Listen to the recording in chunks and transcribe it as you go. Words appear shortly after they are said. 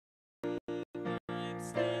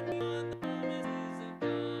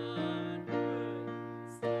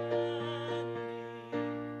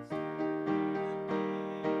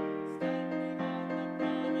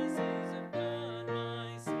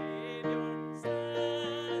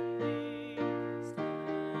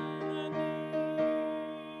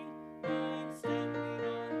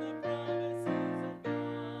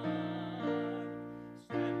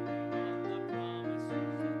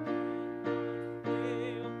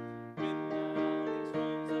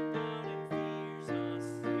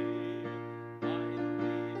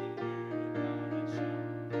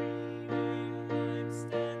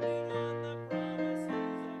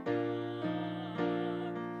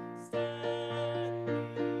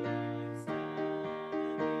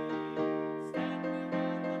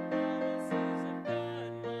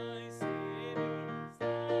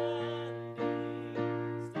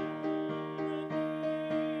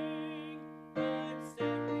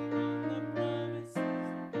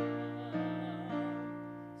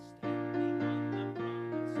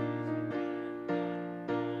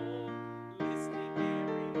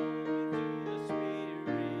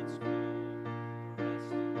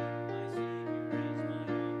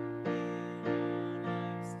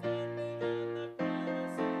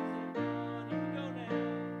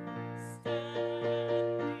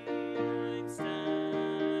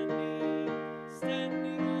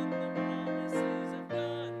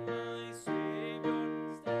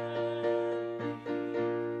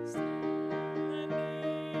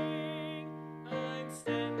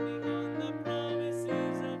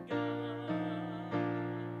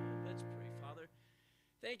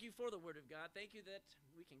Word of God. Thank you that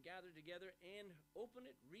we can gather together and open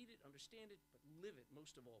it, read it, understand it, but live it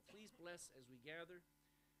most of all. Please bless as we gather.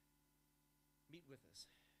 Meet with us.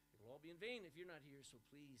 It'll all be in vain if you're not here, so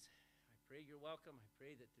please, I pray you're welcome. I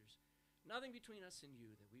pray that there's nothing between us and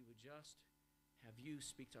you, that we would just have you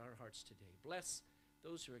speak to our hearts today. Bless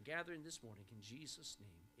those who are gathering this morning in Jesus'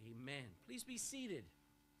 name. Amen. Please be seated.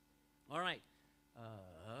 All right.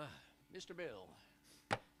 Mr. Bill.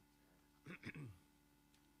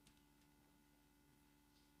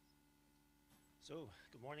 So,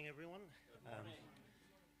 good morning, everyone. Good morning.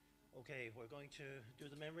 Okay, we're going to do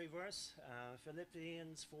the memory verse,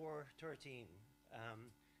 Philippians 4:13.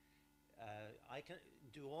 I can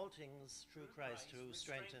do all things through Christ who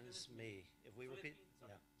strengthens me. If we repeat,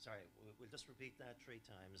 we'll just repeat that 3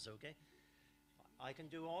 times, okay? I can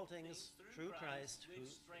do all things through Christ who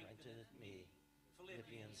strengtheneth me.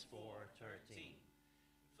 Philippians 4:13.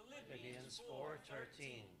 Philippians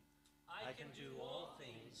 4:13. I can do all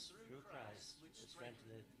things through Christ which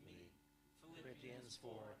strengtheneth me. Philippians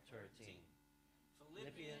 4:13.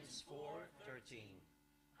 Philippians 4:13.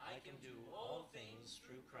 I can do all things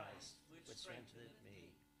through Christ which strengtheneth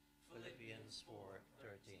me. Philippians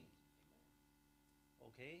 4:13.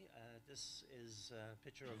 Okay, this is a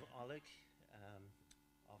picture of Oleg.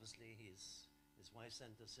 Obviously, his wife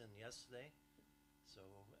sent us in yesterday, so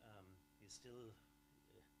he still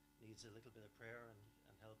needs a little bit of prayer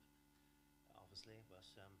and help, obviously, but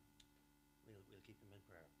we'll keep him in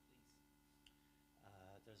prayer.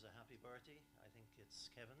 There's a happy birthday. I think it's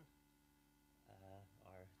Kevin.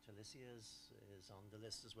 Our Talicia is on the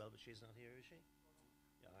list as well, but she's not here, is she?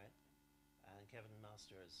 Yeah, all right. And Kevin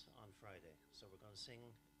Masters on Friday. So we're going to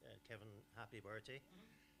sing Kevin happy birthday.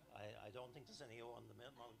 I don't think there's any O on the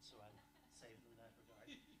month, so I'm saved in that regard.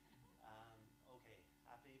 Okay,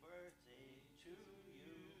 happy birthday to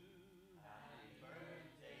you. Happy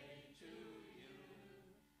birthday to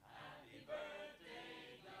you. Happy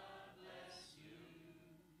birthday, God bless you.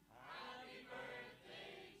 Happy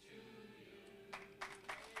birthday to you.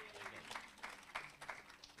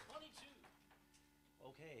 22.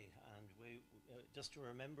 Okay, and we just to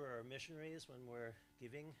remember our missionaries when we're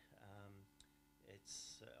giving.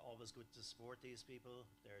 It's always good to support these people.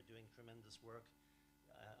 They're doing tremendous work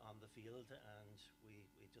on the field, and we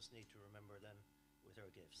just need to remember them with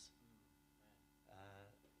our gifts.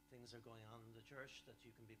 Things are going on in the church that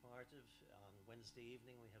you can be part of. On Wednesday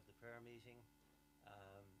evening we have the prayer meeting,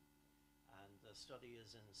 and the study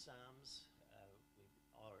is in Psalms.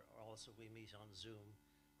 We meet on Zoom.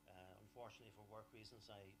 Unfortunately, for work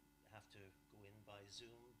reasons, I have to go in by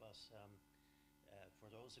Zoom, but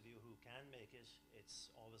for those of you who can make it,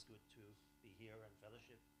 it's always good to be here and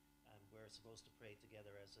fellowship, and we're supposed to pray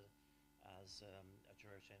together as a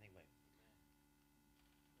church anyway.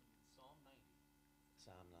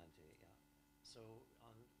 Psalm 90, yeah. So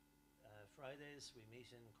on Fridays we meet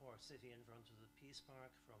in Cork City in front of the Peace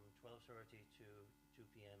Park from 12:30 to 2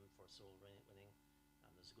 p.m. for soul winning, and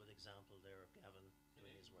there's a good example there of Gavin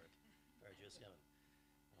doing his work. Vergius Gavin.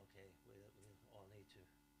 Okay, we all need to.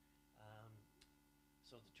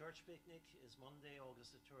 So the church picnic is Monday,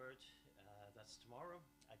 August the 3rd. That's tomorrow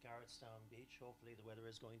at Garrettstown Beach. Hopefully the weather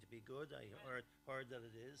is going to be good. I heard that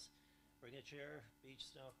it is. Bring a chair, beach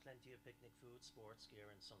stuff, plenty of picnic food, sports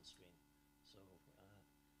gear, and sunscreen. So,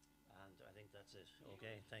 and I think that's it.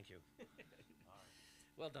 Okay, thank you. All right.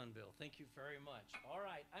 Well done, Bill. Thank you very much. All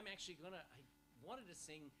right, I wanted to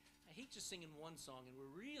sing, I hate just singing one song, and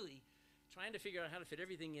we're really trying to figure out how to fit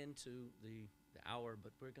everything into the hour,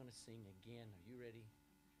 but we're going to sing again. Are you ready?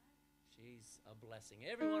 She's a blessing.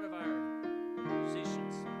 Every one of our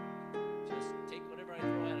musicians, just take whatever I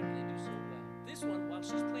throw at them, and they do so well. This one, while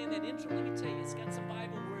she's playing that intro, let me tell you, it's got some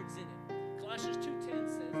Bible words in it. Colossians 2:10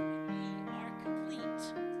 says, "We are complete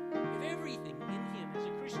with everything in Him as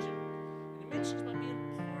a Christian." And it mentions about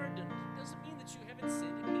being pardoned. It doesn't mean that you haven't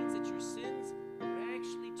sinned. It means that your sins are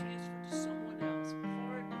actually transferred to someone else.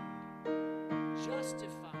 Pardoned,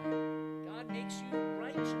 justified. God makes you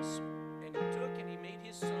righteous, and He took and He made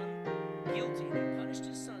His Son guilty, and He punished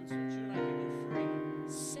His Son so that you and I can be free.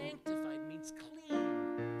 Sanctified means clean.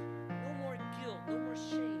 No more guilt, no more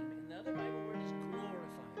shame. And the other Bible word is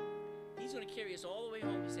glorified. He's going to carry us all the way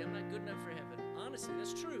home. You say, "I'm not good enough for heaven." Honestly,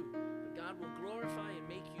 that's true. But God will glorify and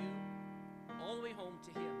make you all the way home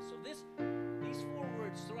to Him. So these 4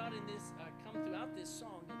 words come throughout this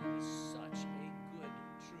song, and it is such a good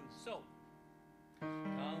truth. So,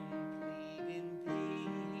 complete in Thee,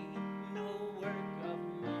 no work of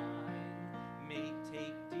mine may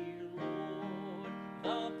take, dear Lord,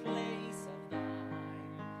 the place of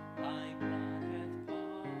Thine. Thy blood hath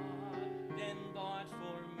bought, then bought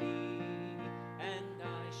for me, and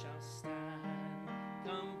I shall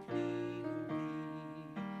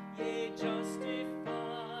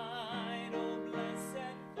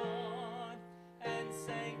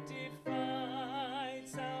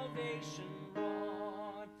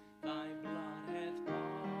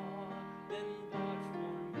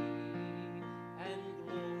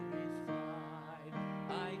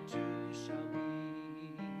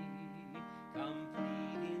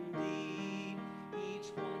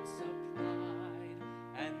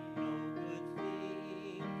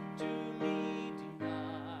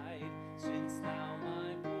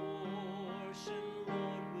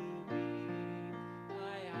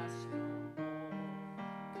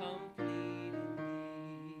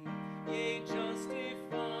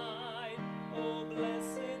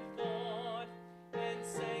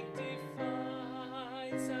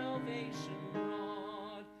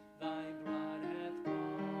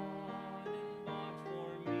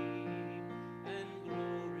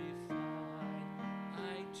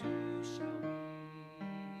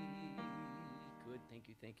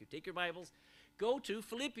Take your Bibles, go to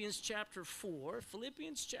Philippians chapter 4.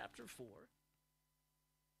 Philippians chapter 4.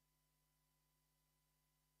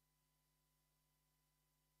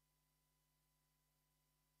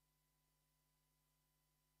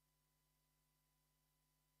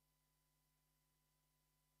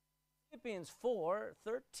 Philippians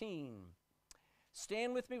 4:13.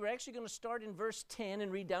 Stand with me. We're actually going to start in verse 10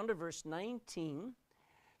 and read down to verse 19.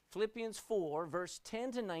 Philippians 4, verse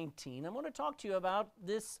 10 to 19. I want to talk to you about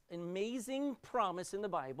this amazing promise in the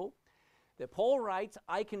Bible that Paul writes,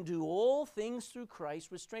 I can do all things through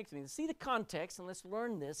Christ which strengthens me. See the context, and let's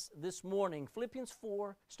learn this morning. Philippians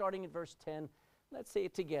 4, starting at verse 10. Let's say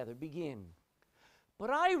it together. Begin. But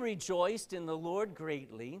I rejoiced in the Lord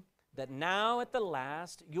greatly, that now at the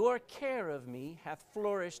last your care of me hath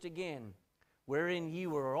flourished again, wherein ye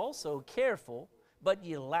were also careful, but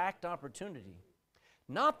ye lacked opportunity.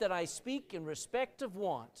 Not that I speak in respect of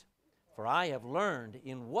want, for I have learned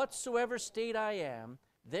in whatsoever state I am,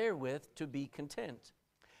 therewith to be content.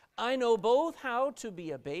 I know both how to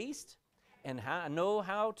be abased, and know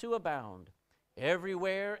how to abound.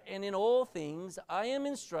 Everywhere and in all things I am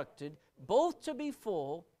instructed, both to be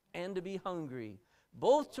full and to be hungry,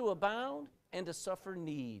 both to abound and to suffer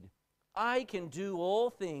need. I can do all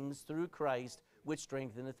things through Christ, which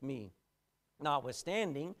strengtheneth me.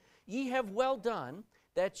 Notwithstanding, ye have well done,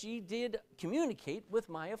 that ye did communicate with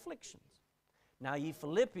my afflictions. Now ye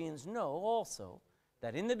Philippians know also,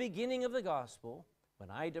 that in the beginning of the gospel,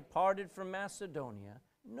 when I departed from Macedonia,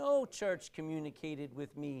 no church communicated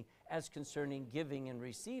with me as concerning giving and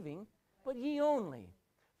receiving, but ye only.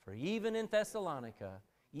 For even in Thessalonica,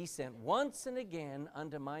 ye sent once and again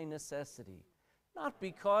unto my necessity, not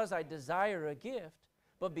because I desire a gift,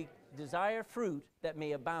 but desire fruit that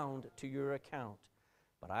may abound to your account.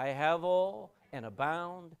 But I have all and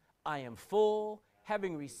abound. I am full,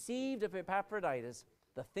 having received of Epaphroditus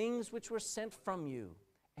the things which were sent from you,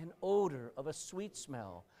 an odor of a sweet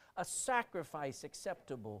smell, a sacrifice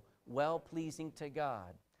acceptable, well-pleasing to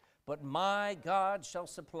God. But my God shall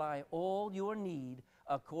supply all your need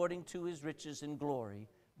according to his riches in glory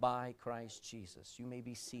by Christ Jesus. You may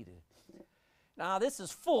be seated. Now, this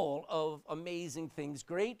is full of amazing things,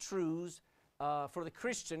 great truths for the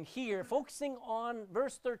Christian here. Focusing on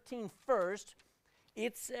verse 13 first,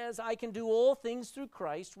 it says, I can do all things through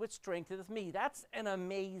Christ, which strengtheneth me. That's an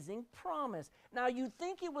amazing promise. Now, you'd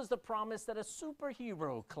think it was the promise that a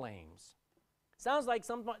superhero claims. Sounds like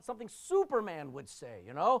something Superman would say,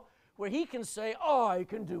 you know, where he can say, oh, I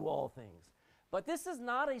can do all things. But this is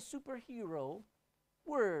not a superhero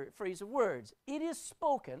phrase of words. It is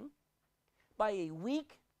spoken by a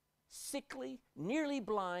weak, sickly, nearly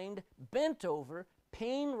blind, bent over,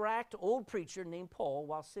 pain-racked old preacher named Paul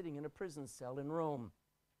while sitting in a prison cell in Rome.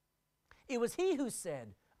 It was he who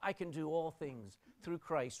said, I can do all things through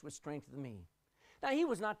Christ which strengtheneth me. Now, he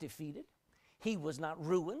was not defeated. He was not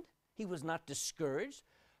ruined. He was not discouraged.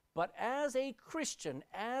 But as a Christian,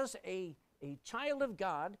 as a child of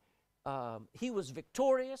God, he was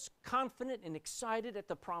victorious, confident, and excited at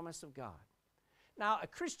the promise of God. Now, a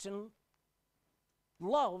Christian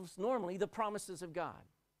loves normally the promises of God.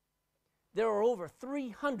 There are over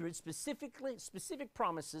 300 specific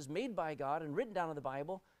promises made by God and written down in the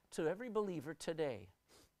Bible to every believer today.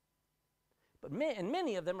 But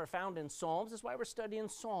many of them are found in Psalms. That's why we're studying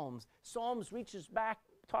Psalms. Psalms reaches back,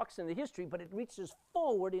 talks in the history, but it reaches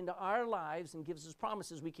forward into our lives and gives us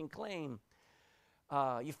promises we can claim.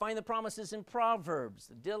 You find the promises in Proverbs.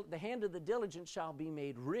 The hand of the diligent shall be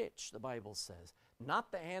made rich, the Bible says.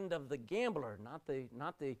 Not the hand of the gambler, not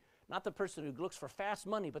the person who looks for fast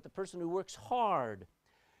money, but the person who works hard.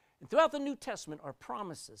 And throughout the New Testament are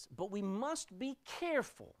promises, but we must be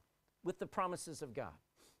careful with the promises of God.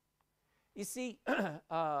 You see,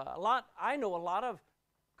 I know a lot of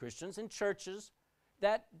Christians and churches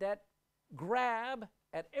that grab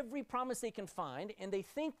at every promise they can find, and they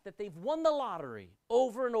think that they've won the lottery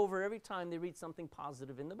over and over every time they read something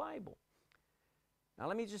positive in the Bible. Now,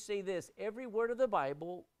 let me just say this. Every word of the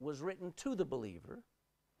Bible was written to the believer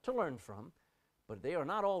to learn from, but they are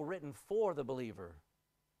not all written for the believer.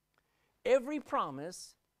 Every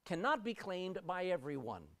promise cannot be claimed by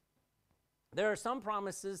everyone. There are some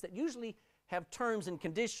promises that usually have terms and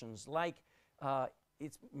conditions, like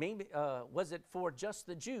it's maybe was it for just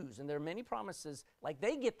the Jews? And there are many promises, like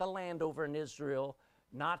they get the land over in Israel,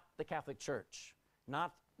 not the Catholic Church,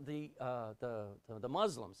 not the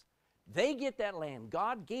Muslims. They get that land.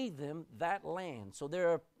 God gave them that land. So there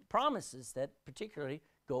are promises that particularly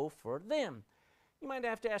go for them. You might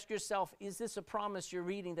have to ask yourself, is this a promise you're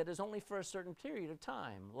reading that is only for a certain period of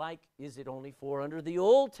time? Like, is it only for under the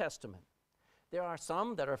Old Testament? There are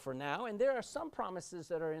some that are for now, and there are some promises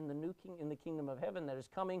that are in the kingdom of heaven that is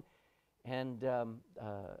coming, and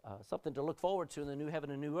something to look forward to in the new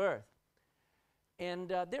heaven and new earth. And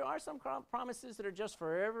there are some promises that are just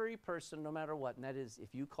for every person, no matter what. And that is,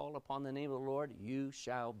 if you call upon the name of the Lord, you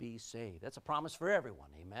shall be saved. That's a promise for everyone,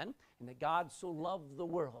 amen? And that God so loved the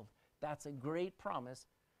world. That's a great promise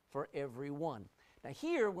for everyone. Now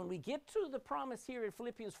here, when we get to the promise here in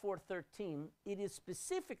Philippians 4:13, it is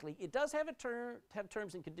specifically, it does have have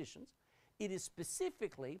terms and conditions. It is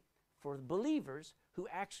specifically for believers who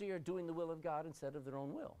actually are doing the will of God instead of their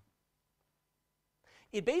own will.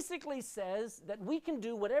 It basically says that we can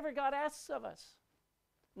do whatever God asks of us,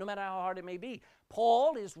 no matter how hard it may be.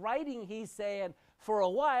 Paul is writing, he's saying, for a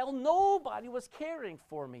while, nobody was caring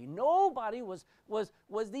for me. Nobody was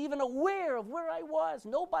even aware of where I was.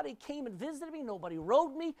 Nobody came and visited me. Nobody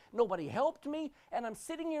wrote me. Nobody helped me. And I'm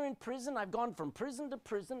sitting here in prison. I've gone from prison to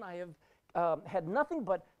prison. I have had nothing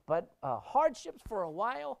but hardships for a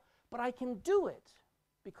while. But I can do it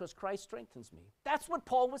because Christ strengthens me. That's what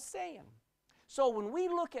Paul was saying. So when we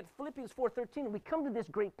look at Philippians 4:13 and we come to this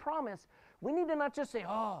great promise, we need to not just say,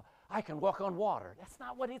 oh, I can walk on water. That's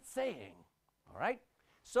not what it's saying. All right?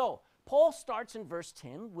 So Paul starts in verse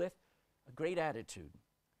 10 with a great attitude.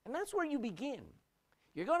 And that's where you begin.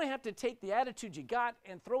 You're going to have to take the attitude you got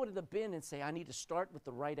and throw it in the bin and say, I need to start with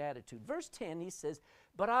the right attitude. Verse 10, he says,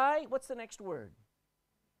 but what's the next word?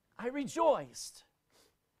 I rejoiced.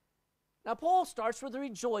 Now, Paul starts with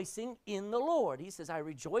rejoicing in the Lord. He says, I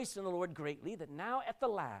rejoice in the Lord greatly that now at the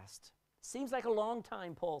last, seems like a long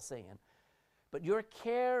time, Paul's saying, but your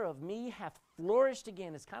care of me hath flourished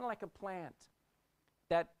again. It's kind of like a plant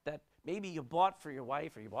that maybe you bought for your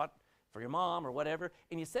wife or you bought for your mom or whatever,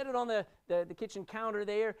 and you set it on the kitchen counter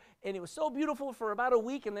there, and it was so beautiful for about a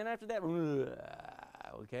week, and then after that,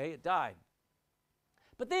 okay, it died.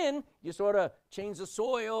 But then you sort of change the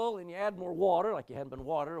soil and you add more water, like you hadn't been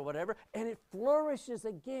watered or whatever, and it flourishes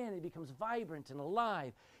again. It becomes vibrant and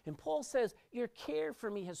alive. And Paul says, your care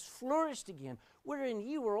for me has flourished again, wherein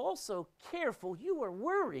you were also careful. You were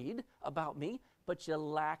worried about me, but you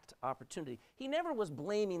lacked opportunity. He never was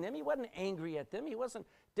blaming them. He wasn't angry at them. He wasn't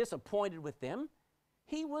disappointed with them.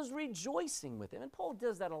 He was rejoicing with them. And Paul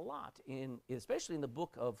does that a lot, especially in the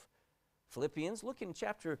book of Philippians. Look in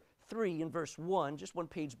chapter 3 in verse 1, just one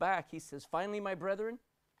page back, he says, finally, my brethren,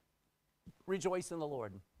 rejoice in the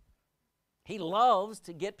Lord. He loves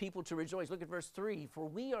to get people to rejoice. Look at verse 3, for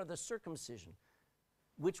we are the circumcision,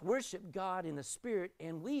 which worship God in the Spirit,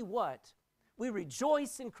 and we what? We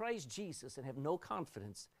rejoice in Christ Jesus and have no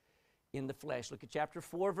confidence in the flesh. Look at chapter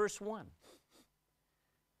 4, verse 1.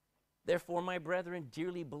 Therefore, my brethren,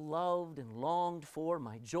 dearly beloved and longed for,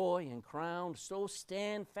 my joy and crown, so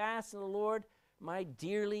stand fast in the Lord, my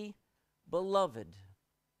dearly beloved.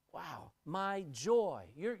 Wow, my joy.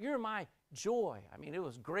 You're my joy. I mean, it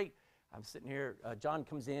was great. I'm sitting here, John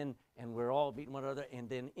comes in, and we're all beating one another, and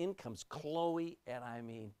then in comes Chloe, and I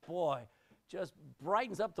mean, boy, just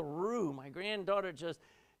brightens up the room. My granddaughter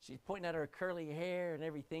she's pointing at her curly hair and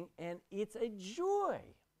everything, and it's a joy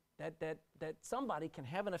that somebody can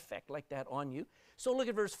have an effect like that on you. So look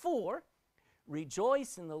at verse 4,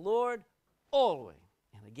 rejoice in the Lord always.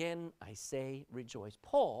 And again, I say rejoice.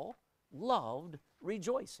 Paul loved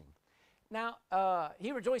rejoicing. Now,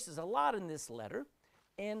 he rejoices a lot in this letter,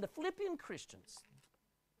 and the Philippian Christians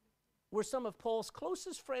were some of Paul's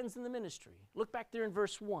closest friends in the ministry. Look back there in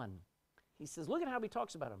verse 1. He says, look at how he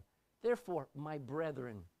talks about them. Therefore, my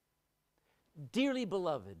brethren, dearly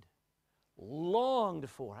beloved, longed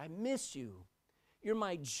for, I miss you. You're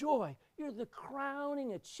my joy. You're the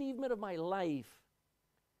crowning achievement of my life.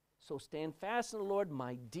 So stand fast in the Lord,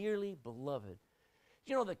 my dearly beloved.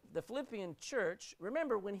 You know, the Philippian church,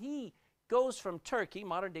 remember when he goes from Turkey,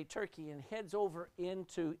 modern-day Turkey, and heads over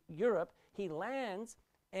into Europe, he lands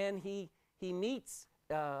and he meets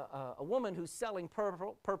a woman who's selling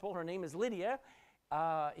purple. Her name is Lydia.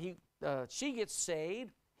 She gets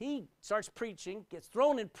saved. He starts preaching, gets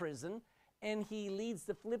thrown in prison, and he leads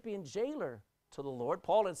the Philippian jailer to the Lord.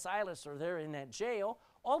 Paul and Silas are there in that jail.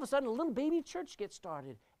 All of a sudden, a little baby church gets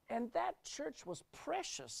started. And that church was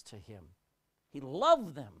precious to him. He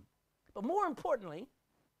loved them. But more importantly,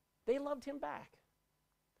 they loved him back.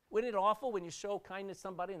 Isn't it awful when you show kindness to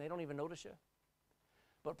somebody and they don't even notice you?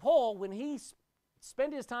 But Paul, when he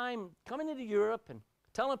spent his time coming into Europe and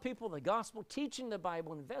telling people the gospel, teaching the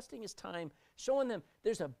Bible, investing his time, showing them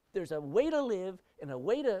there's a way to live and a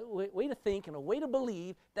way to think and a way to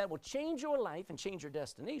believe that will change your life and change your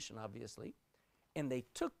destination, obviously. And they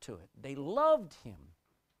took to it. They loved him.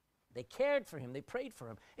 They cared for him. They prayed for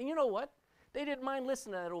him. And you know what? They didn't mind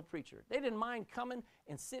listening to that old preacher. They didn't mind coming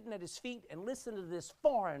and sitting at his feet and listening to this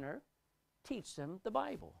foreigner teach them the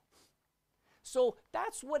Bible. So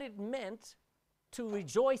that's what it meant to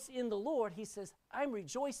rejoice in the Lord. He says, I'm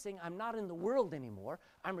rejoicing. I'm not in the world anymore.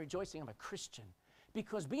 I'm rejoicing I'm a Christian.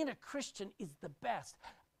 Because being a Christian is the best.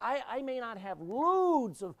 I may not have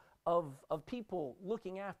loads of people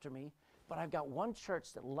looking after me, but I've got one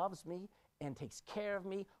church that loves me and takes care of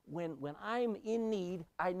me. When I'm in need,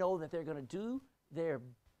 I know that they're going to do their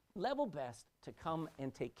level best to come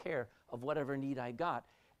and take care of whatever need I got.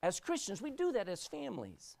 As Christians, we do that as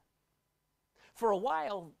families. For a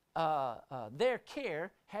while, their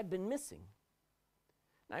care had been missing.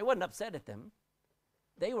 Now, I wasn't upset at them.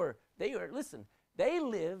 Listen, they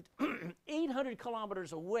lived 800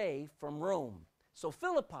 kilometers away from Rome. So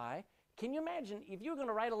Philippi, can you imagine if you're going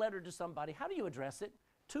to write a letter to somebody, how do you address it?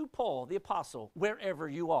 To Paul, the apostle, wherever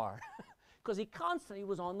you are. Because he constantly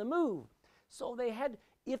was on the move. So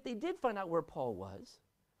if they did find out where Paul was,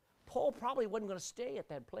 Paul probably wasn't going to stay at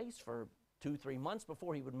that place for 2-3 months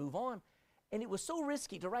before he would move on. And it was so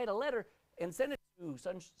risky to write a letter and send it to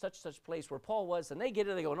such place where Paul was, and they get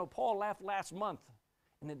it, they go, no, Paul left last month.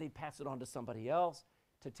 And then they'd pass it on to somebody else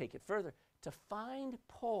to take it further. To find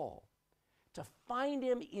Paul, to find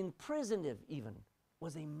him in prison even,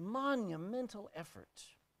 was a monumental effort.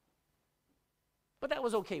 But that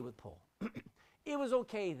was okay with Paul. It was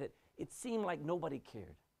okay that it seemed like nobody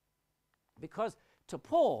cared. Because to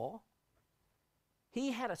Paul,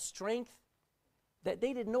 he had a strength that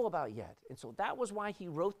they didn't know about yet. And so that was why he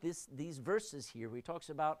wrote these verses here where he talks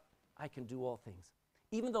about, I can do all things.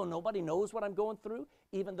 Even though nobody knows what I'm going through,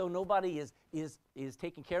 even though nobody is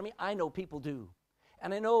taking care of me, I know people do.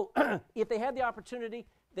 And I know if they had the opportunity,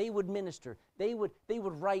 they would minister. They would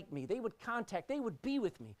write me. They would contact. They would be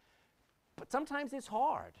with me. But sometimes it's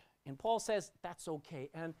hard. And Paul says, that's okay.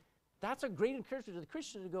 And that's a great encouragement to the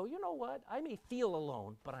Christian to go, you know what? I may feel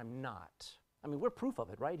alone, but I'm not. I mean, we're proof of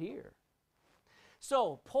it right here.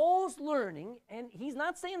 So Paul's learning, and he's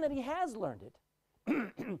not saying that he has learned it.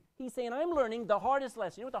 He's saying, I'm learning the hardest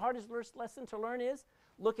lesson. You know what the hardest lesson to learn is?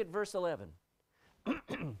 Look at verse 11.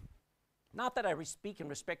 Not that I speak in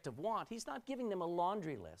respect of want. He's not giving them a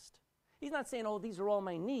laundry list. He's not saying, oh, these are all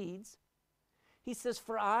my needs. He says,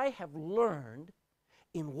 for I have learned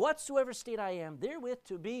in whatsoever state I am, therewith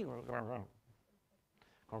to be.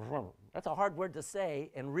 That's a hard word to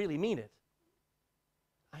say and really mean it.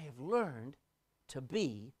 I have learned to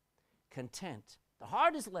be content. The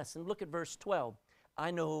hardest lesson, look at verse 12. I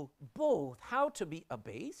know both how to be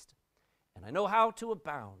abased and I know how to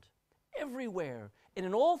abound. Everywhere and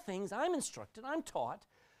in all things I'm instructed, I'm taught,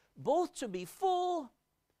 both to be full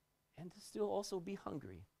and to still also be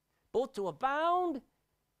hungry, both to abound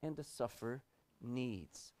and to suffer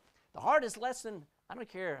needs. The hardest lesson, I don't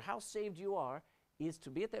care how saved you are, is to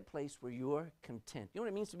be at that place where you're content. You know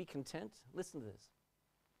what it means to be content? Listen to this.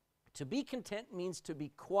 To be content means to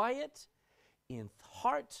be quiet in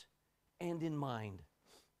heart and in mind.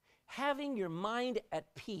 Having your mind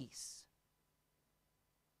at peace,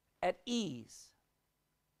 at ease.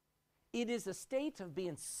 It is a state of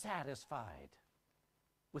being satisfied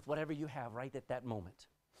with whatever you have right at that moment.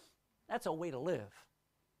 That's a way to live.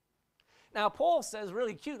 Now, Paul says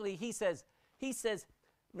really cutely, he says,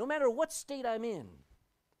 no matter what state I'm in,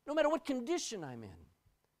 no matter what condition I'm in,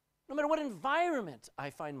 no matter what environment I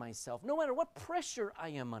find myself, no matter what pressure I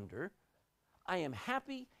am under, I am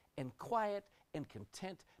happy and quiet and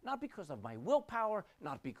content, not because of my willpower,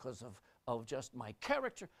 not because of just my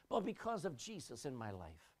character, but because of Jesus in my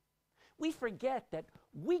life. We forget that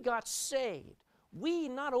we got saved. We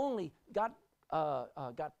not only got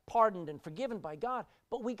pardoned and forgiven by God,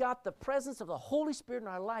 but we got the presence of the Holy Spirit in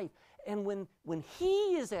our life. And when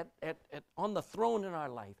He is on the throne in our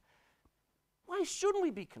life, why shouldn't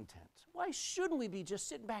we be content? Why shouldn't we be just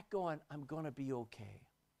sitting back going, I'm going to be okay?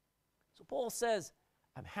 So Paul says,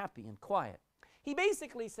 I'm happy and quiet. He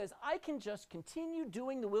basically says, I can just continue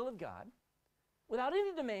doing the will of God without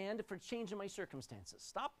any demand for change in my circumstances.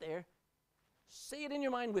 Stop there. Say it in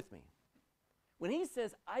your mind with me. When he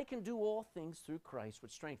says, I can do all things through Christ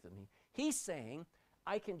which strengthen me, he's saying,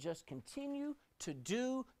 I can just continue to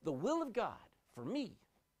do the will of God for me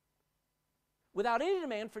without any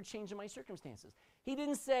demand for change in my circumstances. He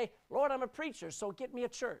didn't say, Lord, I'm a preacher, so get me a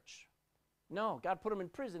church. No, God put him in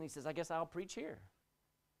prison. He says, I guess I'll preach here.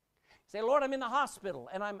 Say, Lord, I'm in the hospital,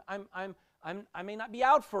 and I may not be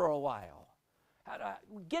out for a while.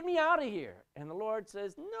 Get me out of here. And the Lord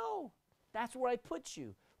says, no, that's where I put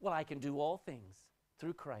you. Well, I can do all things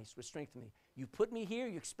through Christ which strengthen me. You put me here,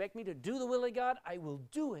 you expect me to do the will of God, I will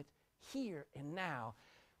do it here and now.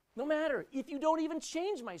 No matter if you don't even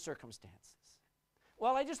change my circumstances.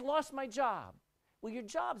 Well, I just lost my job. Well, your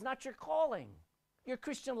job's not your calling. Your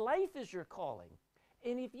Christian life is your calling.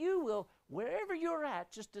 And if you will, wherever you're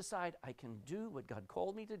at, just decide, I can do what God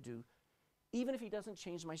called me to do, even if he doesn't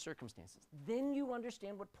change my circumstances. Then you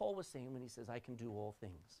understand what Paul was saying when he says, I can do all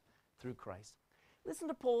things through Christ. Listen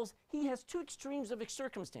to Paul's, he has two extremes of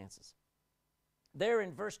circumstances. There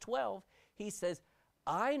in verse 12, he says,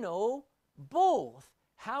 I know both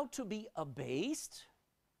how to be abased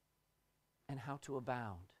and how to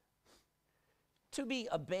abound. To be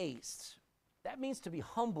abased, that means to be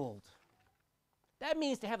humbled. That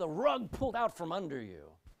means to have the rug pulled out from under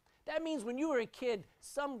you. That means when you were a kid,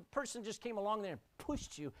 some person just came along there and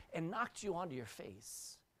pushed you and knocked you onto your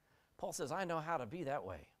face. Paul says, I know how to be that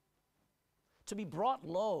way. To be brought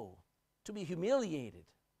low, to be humiliated,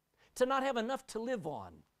 to not have enough to live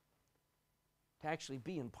on, to actually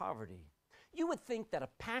be in poverty. You would think that a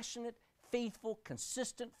passionate, faithful,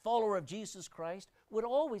 consistent follower of Jesus Christ would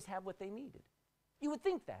always have what they needed. You would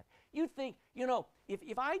think that. You'd think, you know,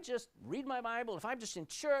 if I just read my Bible, if I'm just in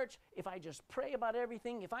church, if I just pray about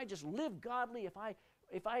everything, if I just live godly, if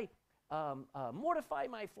I mortify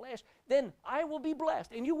my flesh, then I will be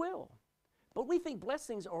blessed, and you will. But we think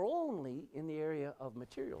blessings are only in the area of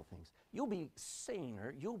material things. You'll be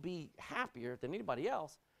saner, you'll be happier than anybody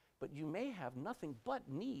else, but you may have nothing but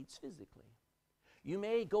needs physically. You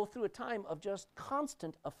may go through a time of just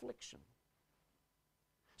constant affliction.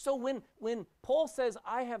 So when Paul says,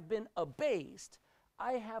 I have been abased,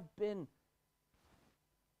 I have been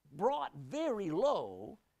brought very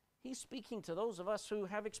low, he's speaking to those of us who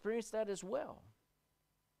have experienced that as well.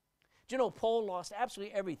 Do you know, Paul lost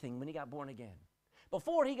absolutely everything when he got born again.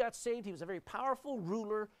 Before he got saved, he was a very powerful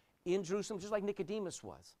ruler in Jerusalem, just like Nicodemus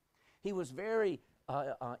was. He was very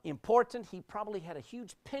important. He probably had a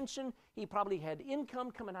huge pension. He probably had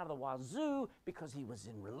income coming out of the wazoo because he was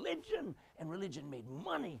in religion, and religion made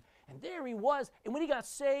money. And there he was. And when he got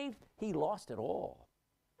saved, he lost it all.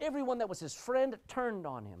 Everyone that was his friend turned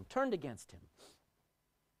on him, turned against him.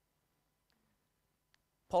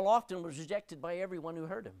 Paul often was rejected by everyone who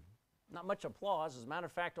heard him. Not much applause. As a matter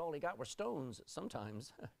of fact, all he got were stones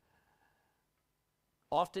sometimes.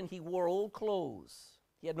 Often he wore old clothes.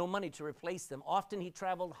 He had no money to replace them. Often he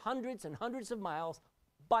traveled hundreds and hundreds of miles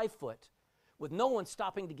by foot with no one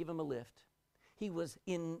stopping to give him a lift. He was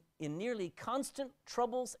in nearly constant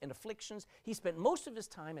troubles and afflictions. He spent most of his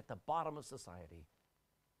time at the bottom of society.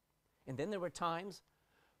 And then there were times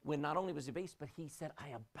when not only was he abased, but he said, I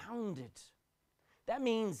abounded. That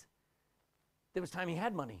means there was time he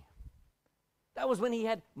had money. That was when he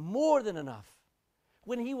had more than enough,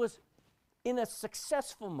 when he was in a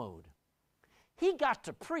successful mode. He got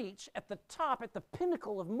to preach at the top, at the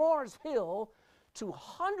pinnacle of Mars Hill, to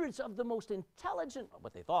hundreds of the most intelligent,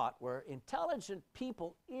 what they thought were intelligent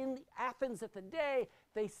people in Athens at the day.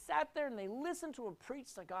 They sat there and they listened to him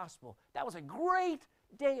preach the gospel. That was a great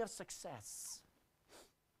day of success.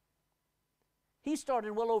 He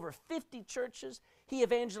started well over 50 churches. He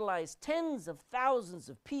evangelized tens of thousands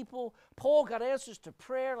of people. Paul got answers to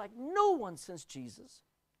prayer like no one since Jesus.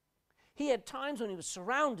 He had times when he was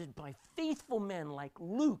surrounded by faithful men like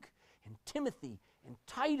Luke and Timothy and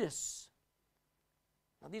Titus.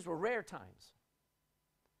 Now, these were rare times,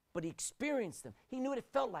 but he experienced them. He knew what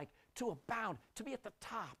it felt like to abound, to be at the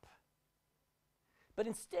top. But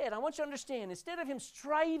instead, I want you to understand, instead of him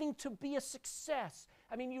striving to be a success,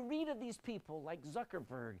 I mean, you read of these people like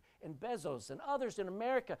Zuckerberg and Bezos and others in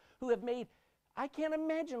America who have made, I can't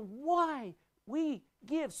imagine why we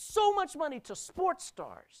give so much money to sports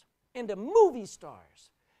stars and to movie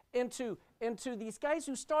stars and to these guys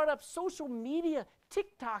who start up social media.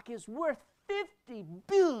 TikTok is worth $50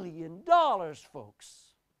 billion,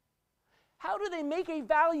 folks. How do they make a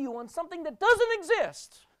value on something that doesn't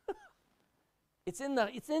exist? It's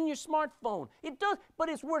in your smartphone. It does, but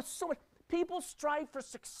it's worth so much. People strive for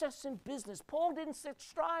success in business. Paul didn't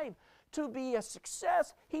strive to be a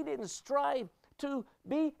success. He didn't strive to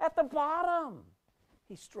be at the bottom.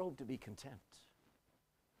 He strove to be content.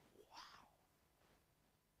 Wow.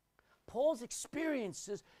 Paul's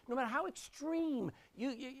experiences, no matter how extreme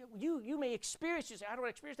you may experience, you say, I don't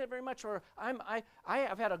experience that very much, or I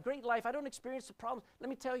have had a great life, I don't experience the problems. Let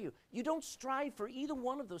me tell you, you don't strive for either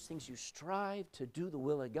one of those things. You strive to do the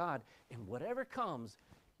will of God, and whatever comes,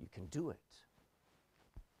 you can do it.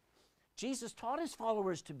 Jesus taught his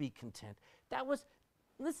followers to be content.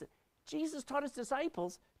 Listen, Jesus taught his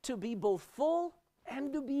disciples to be both full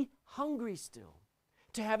and to be hungry still.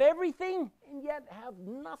 To have everything and yet have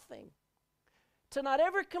nothing. To not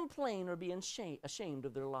ever complain or be ashamed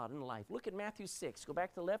of their lot in life. Look at Matthew 6. Go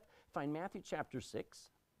back to the left, find Matthew chapter 6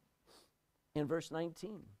 in verse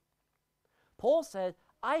 19. Paul said,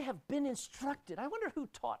 I have been instructed. I wonder who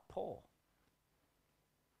taught Paul.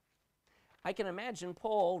 I can imagine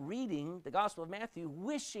Paul reading the Gospel of Matthew,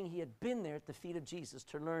 wishing he had been there at the feet of Jesus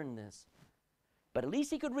to learn this. But at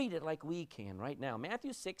least he could read it like we can right now.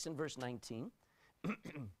 Matthew 6 and verse 19.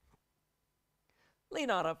 Lay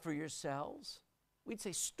not up for yourselves. We'd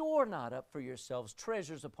say, store not up for yourselves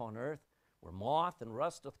treasures upon earth, where moth and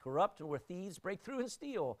rust doth corrupt, and where thieves break through and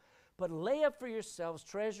steal. But lay up for yourselves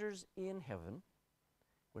treasures in heaven,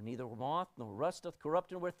 where neither moth nor rust doth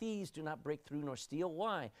corrupt, and where thieves do not break through nor steal.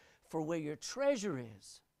 Why? For where your treasure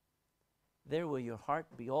is, there will your heart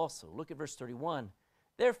be also. Look at verse 31.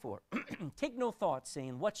 Therefore, take no thought,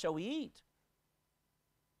 saying, what shall we eat?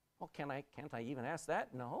 Well, can't I even ask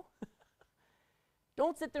that? No.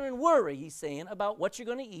 Don't sit there and worry, he's saying, about what you're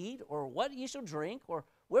going to eat, or what you shall drink, or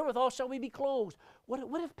wherewithal shall we be clothed.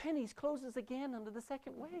 What if pennies closes again under the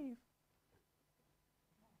second wave?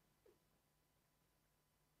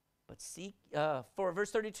 But seek, for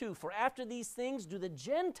verse 32, for after these things do the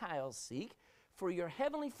Gentiles seek, for your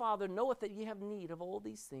heavenly Father knoweth that ye have need of all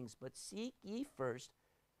these things, but seek ye first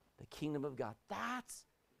the kingdom of God. That's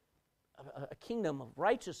a kingdom of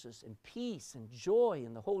righteousness and peace and joy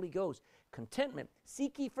in the Holy Ghost, contentment.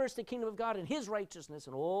 Seek ye first the kingdom of God and his righteousness,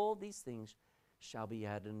 and all these things shall be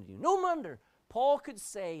added unto you. No wonder Paul could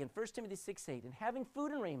say in 1 Timothy 6:8, and having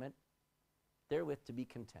food and raiment, therewith to be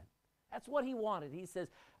content. That's what he wanted. He says,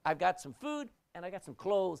 I've got some food and I got some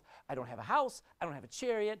clothes. I don't have a house. I don't have a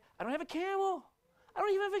chariot. I don't have a camel. I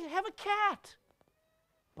don't even have a cat.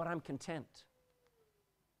 But I'm content.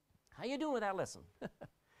 How you doing with that lesson?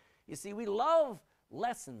 You see, we love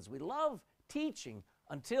lessons. We love teaching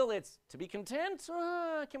until it's to be content.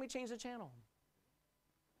 Can we change the channel?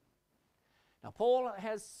 Now, Paul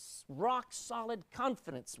has rock solid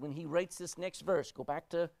confidence when he writes this next verse. Go back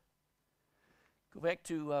to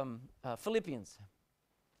Philippians.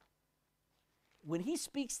 When he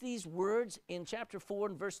speaks these words in chapter 4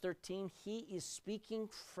 and verse 13, he is speaking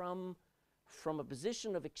from a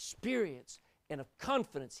position of experience and of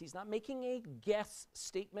confidence. He's not making a guess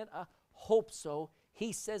statement, a hope so.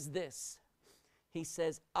 He says this. He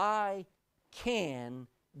says, I can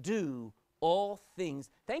do all things.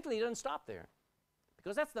 Thankfully, he doesn't stop there,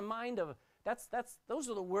 because that's the mind of, those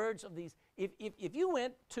are the words of these. If you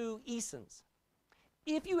went to Eason's,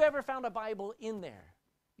 if you ever found a Bible in there,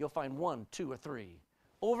 you'll find 1, 2, or 3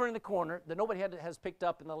 over in the corner that nobody has picked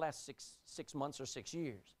up in the last six months or 6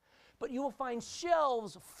 years. But you will find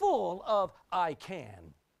shelves full of I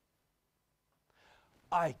can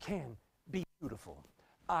be beautiful.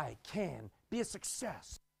 I can be a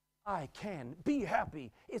success. I can be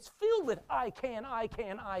happy. It's filled with I can.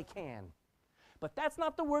 But that's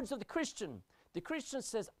not the words of the Christian. The Christian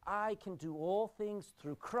says, I can do all things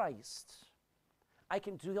through Christ. I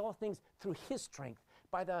can do all things through his strength,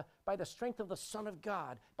 by the strength of the Son of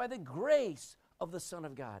God, by the grace of the Son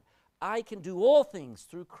of God. I can do all things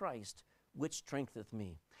through Christ, which strengtheneth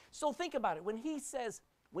me. So think about it. When he says,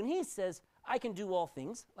 I can do all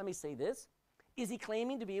things, let me say this. Is he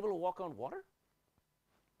claiming to be able to walk on water?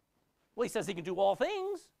 Well, he says he can do all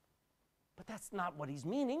things, but that's not what he's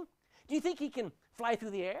meaning. Do you think he can fly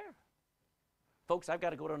through the air? Folks, I've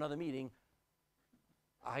got to go to another meeting.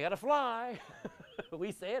 I got to fly.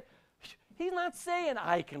 We say it. He's not saying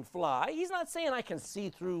I can fly. He's not saying I can see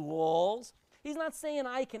through walls. He's not saying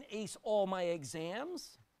I can ace all my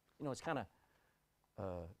exams. You know, it's kind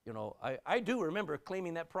of, I do remember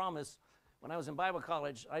claiming that promise when I was in Bible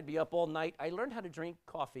college. I'd be up all night. I learned how to drink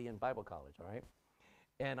coffee in Bible college, all right?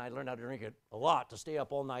 And I learned how to drink it a lot, to stay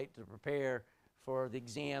up all night to prepare for the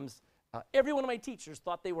exams. Every one of my teachers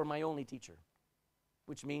thought they were my only teacher,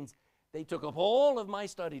 which means they took up all of my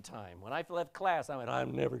study time. When I left class, I went,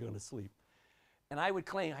 I'm never going to sleep. And I would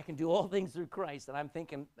claim I can do all things through Christ. And I'm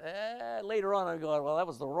thinking, later on, I'm going, well, that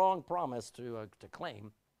was the wrong promise to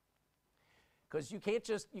claim. Because you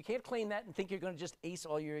can't claim that and think you're going to just ace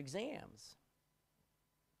all your exams.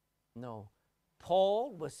 No.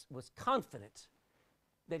 Paul was confident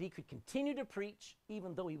that he could continue to preach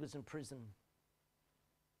even though he was in prison.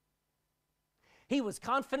 He was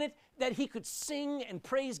confident that he could sing and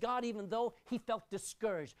praise God even though he felt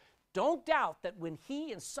discouraged. Don't doubt that when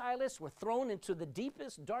he and Silas were thrown into the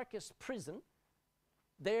deepest, darkest prison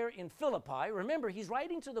there in Philippi, remember, he's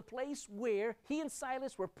writing to the place where he and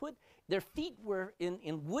Silas were put, their feet were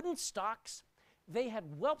in wooden stocks. They had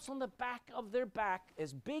whelps on the back of their back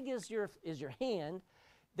as big as your hand.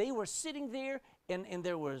 They were sitting there, and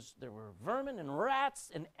there were vermin and rats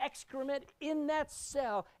and excrement in that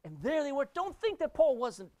cell, and there they were. Don't think that Paul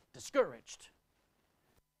wasn't discouraged.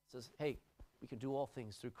 He says, hey, we can do all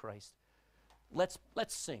things through Christ. Let's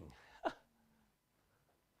sing.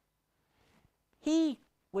 he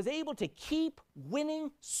was able to keep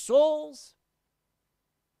winning souls,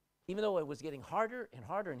 even though it was getting harder and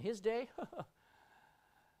harder in his day.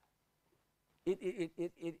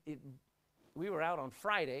 We were out on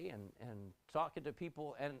Friday and talking to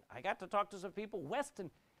people, and I got to talk to some people.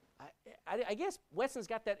 Weston, I guess Weston's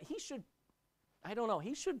got that. He should, I don't know,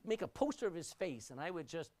 he should make a poster of his face, and I would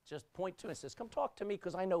just point to him and says, come talk to me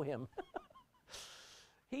because I know him.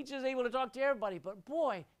 He's just able to talk to everybody. But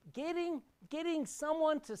boy, getting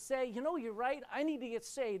someone to say, you know, you're right, I need to get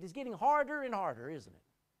saved is getting harder and harder, isn't it?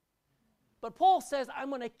 But Paul says, I'm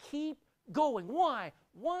going to keep going. Why?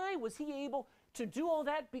 Why was he able to do all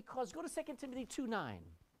that? Because go to 2 Timothy 2:9.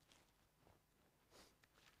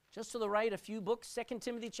 Just to the right, a few books, 2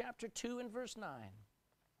 Timothy chapter 2 and verse 9.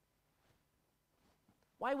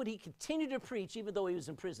 Why would he continue to preach even though he was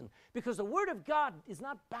in prison? Because the word of God is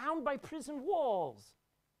not bound by prison walls.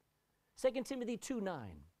 2 Timothy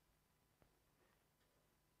 2:9.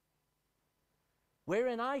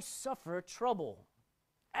 Wherein I suffer trouble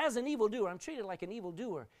as an evildoer. I'm treated like an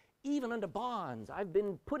evildoer, even under bonds. I've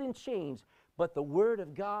been put in chains, but the word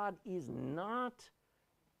of God is not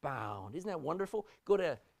bound. Isn't that wonderful? Go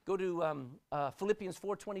to Philippians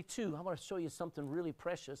 4:22. I want to show you something really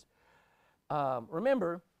precious.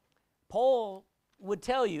 Remember, Paul would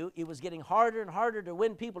tell you it was getting harder and harder to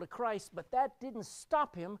win people to Christ, but that didn't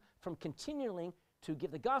stop him from continuing to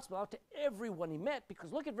give the gospel out to everyone he met,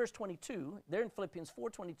 because look at verse 22, there in Philippians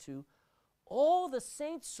 4:22, all the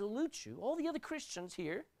saints salute you, all the other Christians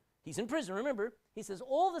here, he's in prison, remember, he says,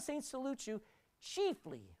 all the saints salute you,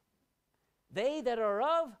 chiefly they that are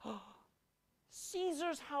of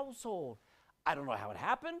Caesar's household. I don't know how it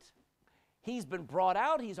happened. He's been brought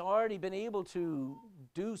out. He's already been able to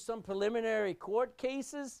do some preliminary court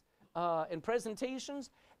cases and presentations.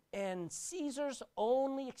 And Caesar's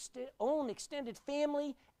own extended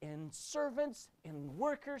family and servants and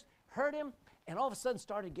workers heard him and all of a sudden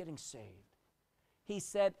started getting saved. He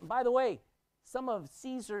said, by the way, some of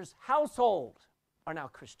Caesar's household are now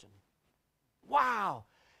Christian. Wow.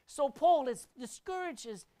 So Paul, as discouraged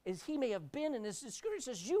as he may have been and as discouraged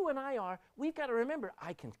as you and I are, we've got to remember,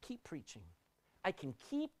 I can keep preaching. I can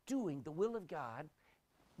keep doing the will of God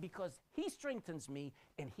because he strengthens me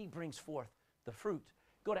and he brings forth the fruit.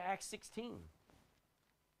 Go to Acts 16.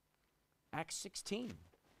 Acts 16.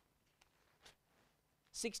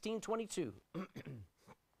 16:22.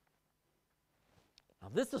 Now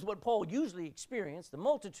this is what Paul usually experienced, the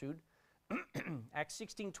multitude. Acts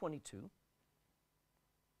 16:22.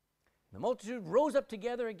 The multitude rose up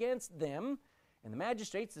together against them, and the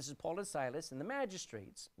magistrates, this is Paul and Silas, and the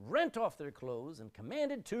magistrates rent off their clothes and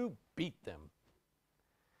commanded to beat them.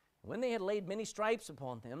 When they had laid many stripes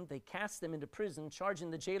upon them, they cast them into prison,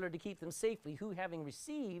 charging the jailer to keep them safely, who, having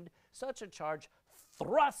received such a charge,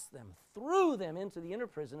 thrust them, threw them into the inner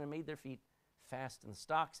prison, and made their feet fast in the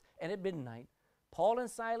stocks. And at midnight, Paul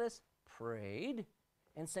and Silas prayed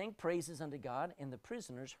and sang praises unto God, and the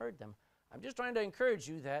prisoners heard them. I'm just trying to encourage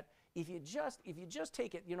you that if you just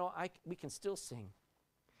take it, we can still sing.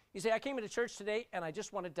 You say, I came into church today and I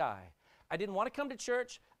just want to die. I didn't want to come to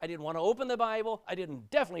church. I didn't want to open the Bible. I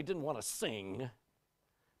definitely didn't want to sing.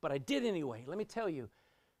 But I did anyway. Let me tell you,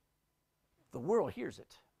 the world hears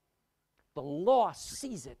it. The lost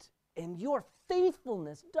sees it. And your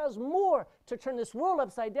faithfulness does more to turn this world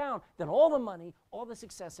upside down than all the money, all the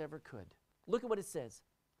success ever could. Look at what it says.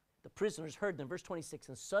 The prisoners heard them, verse 26,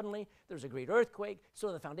 and suddenly there was a great earthquake,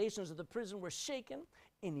 so the foundations of the prison were shaken,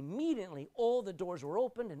 and immediately all the doors were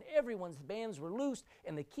opened, and everyone's bands were loosed,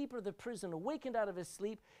 and the keeper of the prison awakened out of his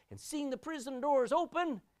sleep, and seeing the prison doors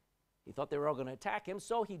open, he thought they were all going to attack him,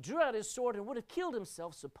 so he drew out his sword and would have killed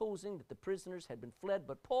himself, supposing that the prisoners had been fled.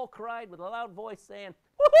 But Paul cried with a loud voice, saying,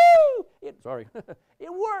 woohoo! It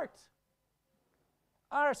worked.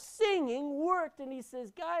 Our singing worked, and he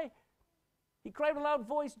says, he cried with a loud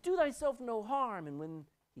voice, do thyself no harm. And when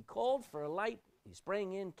he called for a light, he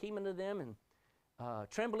sprang in, came into them, and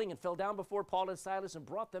trembling, and fell down before Paul and Silas, and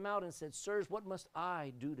brought them out and said, sirs, what must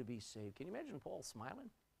I do to be saved? Can you imagine Paul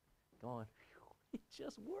smiling? Going, it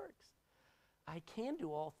just works. I can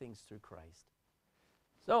do all things through Christ.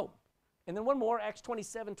 So, and then one more, Acts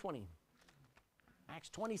 27:20. Acts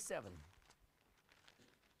 27.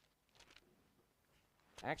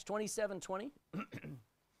 Acts 27:20.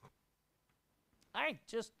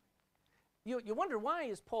 You wonder, why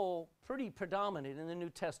is Paul pretty predominant in the New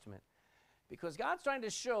Testament? Because God's trying to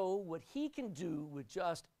show what he can do with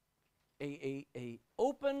just a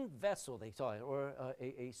open vessel, they call it, or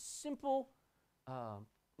a simple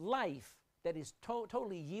life that is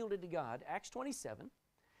totally yielded to God. Acts 27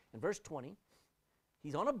 and verse 20.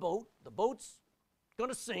 He's on a boat. The boat's going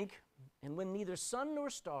to sink. And when neither sun nor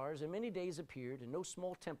stars in many days appeared, and no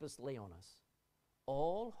small tempest lay on us,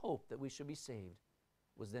 all hope that we should be saved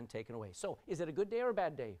was then taken away. So, is it a good day or a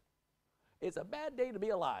bad day? It's a bad day to be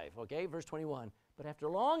alive, okay? Verse 21. But after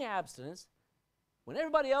long abstinence, when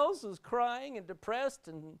everybody else is crying and depressed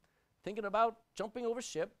and thinking about jumping over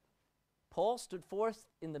ship, Paul stood forth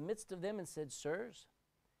in the midst of them and said, Sirs,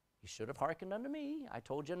 you should have hearkened unto me. I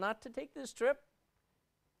told you not to take this trip,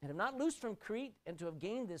 and have not loosed from Crete, and to have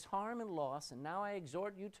gained this harm and loss. And now I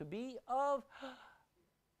exhort you to be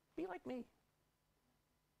like me.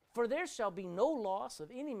 For there shall be no loss of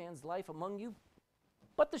any man's life among you,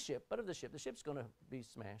 but of the ship. The ship's going to be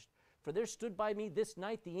smashed. For there stood by me this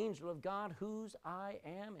night the angel of God, whose I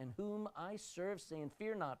am and whom I serve, saying,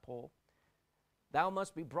 Fear not, Paul. Thou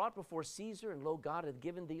must be brought before Caesar, and lo, God hath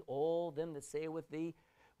given thee all them that say with thee.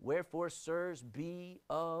 Wherefore, sirs, be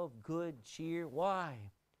of good cheer. Why?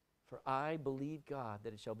 For I believe God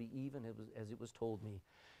that it shall be even as it was told me.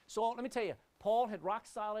 So let me tell you, Paul had rock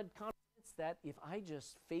solid confidence that if I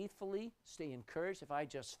just faithfully stay encouraged, if I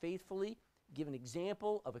just faithfully give an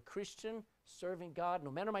example of a Christian serving God,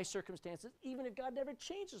 no matter my circumstances, even if God never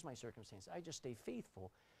changes my circumstances, I just stay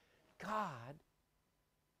faithful. God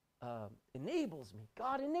enables me.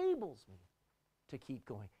 God enables me to keep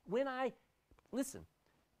going. Listen,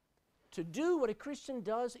 to do what a Christian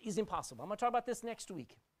does is impossible. I'm going to talk about this next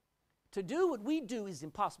week. To do what we do is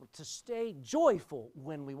impossible. To stay joyful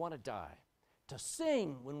when we want to die. To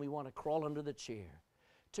sing when we want to crawl under the chair.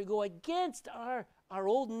 To go against our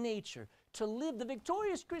old nature. To live the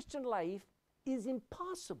victorious Christian life is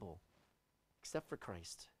impossible, except for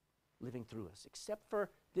Christ living through us, except for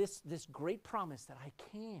this great promise that I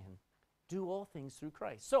can do all things through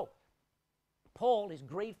Christ. So, Paul is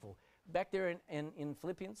grateful. Back there in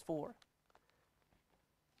Philippians 4,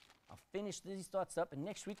 I'll finish these thoughts up, and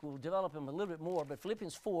next week we'll develop them a little bit more, but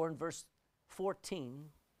Philippians 4 and verse 14,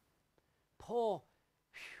 Paul's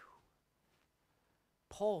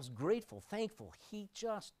grateful, thankful.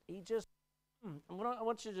 I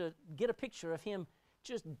want you to get a picture of him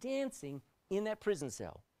just dancing in that prison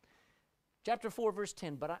cell. Chapter 4, verse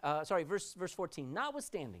 10, verse 14.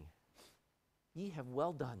 Notwithstanding, ye have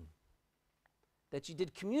well done, that ye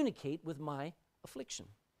did communicate with my affliction.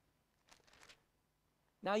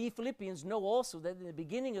 Now ye Philippians know also that in the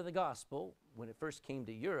beginning of the gospel, when it first came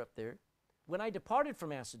to Europe there, when I departed from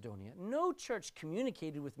Macedonia, no church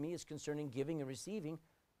communicated with me as concerning giving and receiving,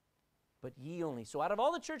 but ye only. So out of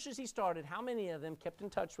all the churches he started, how many of them kept in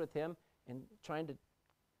touch with him and trying to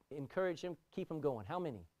encourage him, keep him going? How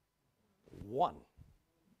many? One.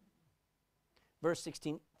 Verse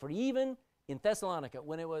 16, for even in Thessalonica,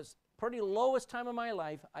 when it was pretty lowest time of my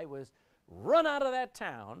life, I was run out of that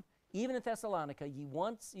town. Even in Thessalonica,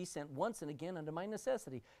 ye sent once and again unto my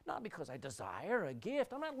necessity. Not because I desire a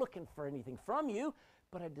gift. I'm not looking for anything from you,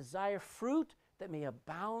 but I desire fruit that may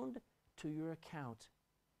abound to your account.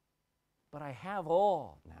 But I have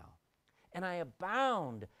all now, and I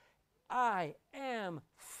abound. I am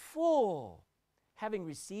full, having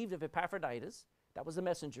received of Epaphroditus, that was the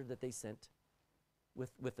messenger that they sent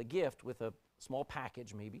with a gift, with a small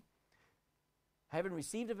package maybe. Having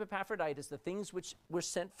received of Epaphroditus the things which were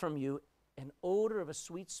sent from you, an odor of a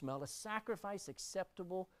sweet smell, a sacrifice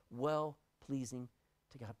acceptable, well-pleasing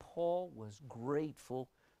to God. Paul was grateful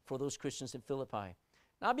for those Christians in Philippi.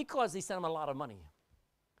 Not because they sent him a lot of money.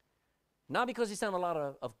 Not because they sent him a lot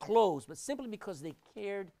of clothes, but simply because they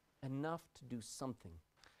cared enough to do something.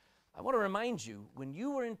 I want to remind you, when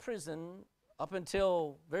you were in prison, up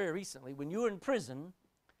until very recently, when you were in prison,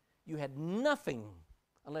 you had nothing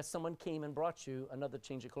unless someone came and brought you another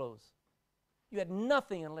change of clothes. You had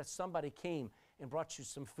nothing unless somebody came and brought you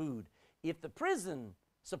some food. If the prison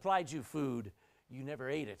supplied you food, you never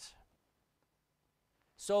ate it.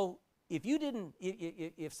 So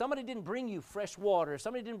if somebody didn't bring you fresh water, if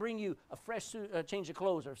somebody didn't bring you a fresh change of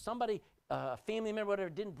clothes, or if somebody, a family member,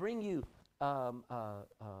 whatever, didn't bring you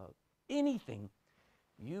anything,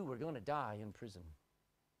 you were going to die in prison.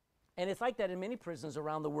 And it's like that in many prisons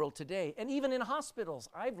around the world today. And even in hospitals,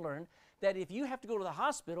 I've learned that if you have to go to the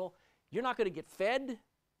hospital, you're not going to get fed.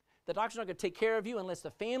 The doctor's not going to take care of you unless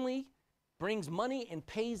the family brings money and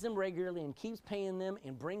pays them regularly and keeps paying them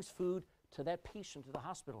and brings food to that patient to the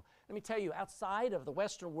hospital. Let me tell you, outside of the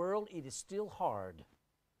Western world, it is still hard.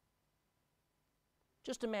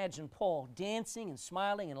 Just imagine Paul dancing and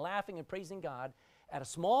smiling and laughing and praising God at a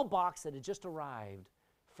small box that had just arrived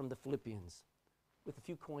from the Philippians, with a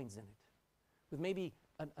few coins in it, with maybe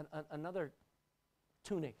another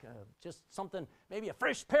tunic, just something, maybe a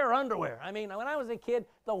fresh pair of underwear. I mean, when I was a kid,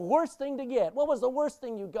 the worst thing to get, what was the worst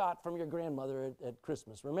thing you got from your grandmother at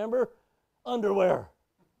Christmas? Remember? Underwear.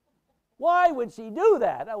 Why would she do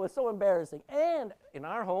that? That was so embarrassing. And in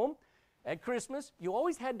our home, at Christmas, you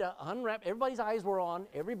always had to unwrap. Everybody's eyes were on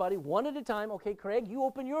everybody one at a time. Okay, Craig, you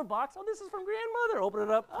open your box. Oh, this is from grandmother. Open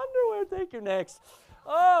it up. Underwear, thank you, next.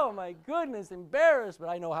 Oh, my goodness, embarrassed, but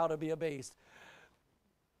I know how to be abased.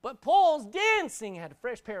 But Paul's dancing had a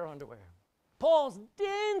fresh pair of underwear. Paul's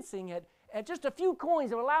dancing had just a few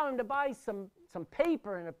coins that would allow him to buy some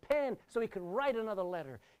paper and a pen so he could write another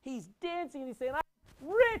letter. He's dancing and he's saying, I'm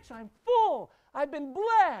rich, I'm full, I've been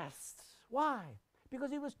blessed. Why? Because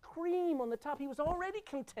he was cream on the top. He was already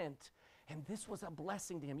content. And this was a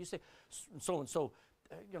blessing to him. You say, so-and-so,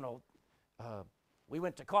 we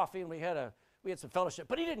went to coffee and we had some fellowship,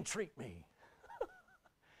 but he didn't treat me.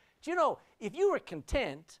 Do you know, if you were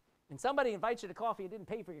content and somebody invites you to coffee and didn't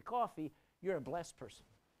pay for your coffee, you're a blessed person.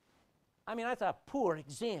 I mean, that's a poor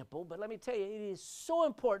example, but let me tell you, it is so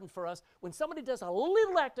important for us when somebody does a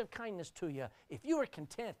little act of kindness to you, if you are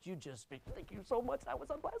content, you just speak, thank you so much, that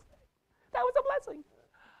was a blessing. That was a blessing.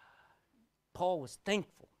 Paul was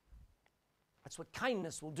thankful. That's what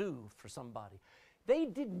kindness will do for somebody. They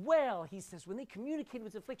did well, he says, when they communicated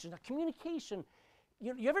with affliction. Now, communication,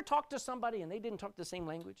 you ever talk to somebody and they didn't talk the same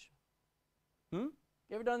language? You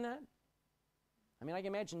ever done that? I mean, I can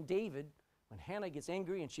imagine David, when Hannah gets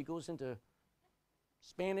angry and she goes into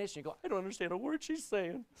Spanish, and you go, I don't understand a word she's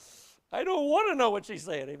saying. I don't want to know what she's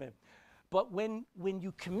saying, amen. But when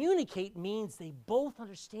you communicate means they both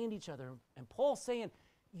understand each other. And Paul's saying,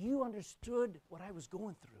 you understood what I was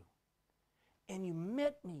going through. And you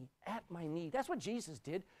met me at my need. That's what Jesus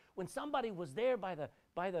did. When somebody was there by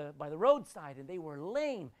the roadside and they were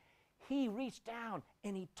lame, he reached down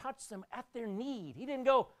and he touched them at their need. He didn't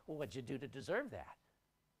go, well, what'd you do to deserve that?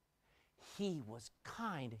 He was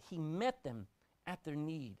kind. He met them at their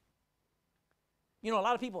need. You know, a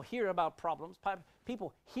lot of people hear about problems.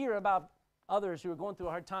 People hear about others who are going through a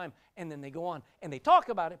hard time, and then they go on and they talk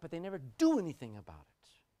about it, but they never do anything about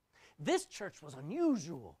it. This church was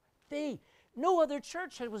unusual. No other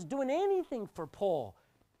church was doing anything for Paul.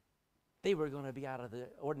 They were going to be out of the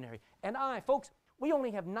ordinary. And folks, we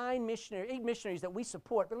only have 8 missionaries that we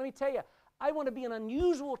support. But let me tell you, I want to be an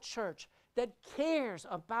unusual church that cares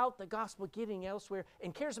about the gospel getting elsewhere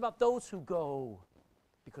and cares about those who go,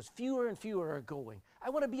 because fewer and fewer are going. I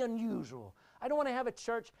want to be unusual. I don't want to have a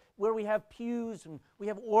church where we have pews and we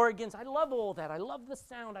have organs. I love all that. I love the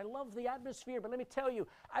sound. I love the atmosphere. But let me tell you,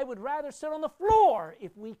 I would rather sit on the floor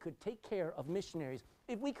if we could take care of missionaries,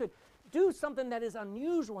 if we could do something that is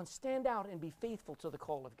unusual and stand out and be faithful to the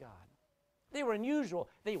call of God. They were unusual.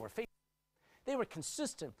 They were faithful. They were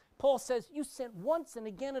consistent. Paul says, you sent once and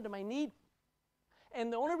again into my need.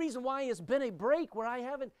 And the only reason why it's been a break where I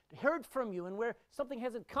haven't heard from you and where something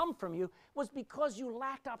hasn't come from you was because you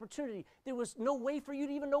lacked opportunity. There was no way for you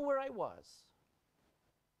to even know where I was.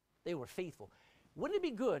 They were faithful. Wouldn't it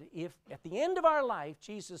be good if at the end of our life,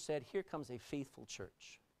 Jesus said, here comes a faithful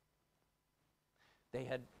church. They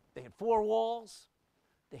had 4 walls.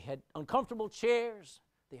 They had uncomfortable chairs.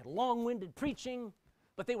 They had long-winded preaching,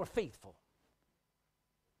 but they were faithful.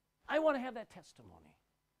 I want to have that testimony.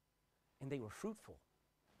 And they were fruitful.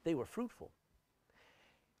 They were fruitful.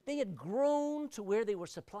 They had grown to where they were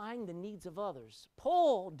supplying the needs of others.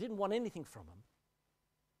 Paul didn't want anything from them.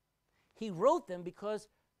 He wrote them because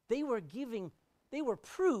they were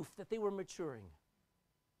proof that they were maturing.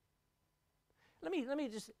 Let me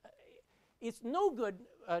just, it's no good.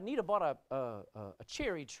 Nita bought a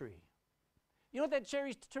cherry tree. You know what that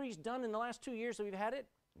cherry tree's done in the last 2 years that we've had it?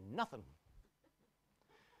 Nothing.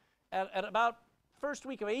 At about first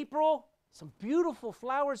week of April, some beautiful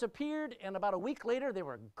flowers appeared, and about a week later, they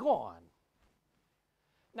were gone.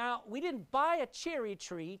 Now, we didn't buy a cherry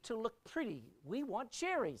tree to look pretty. We want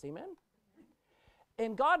cherries, amen?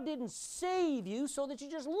 And God didn't save you so that you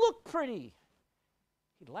just look pretty.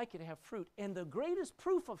 He'd like you to have fruit. And the greatest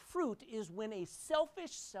proof of fruit is when a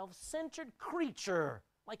selfish, self-centered creature,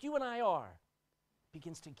 like you and I are,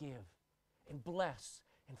 begins to give and bless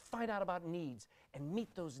and find out about needs and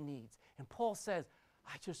meet those needs. And Paul says,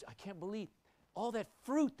 I can't believe all that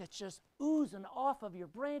fruit that's just oozing off of your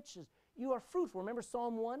branches. You are fruitful. Remember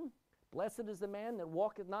Psalm 1? Blessed is the man that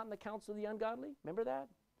walketh not in the counsel of the ungodly. Remember that?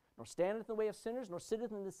 Nor standeth in the way of sinners, nor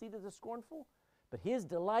sitteth in the seat of the scornful. But his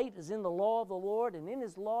delight is in the law of the Lord, and in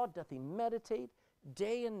his law doth he meditate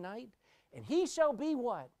day and night. And he shall be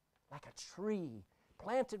what? Like a tree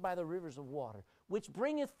planted by the rivers of water, which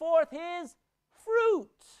bringeth forth his fruit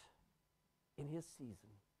in his season.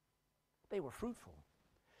 They were fruitful.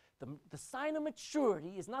 The sign of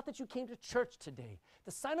maturity is not that you came to church today.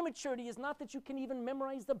 The sign of maturity is not that you can even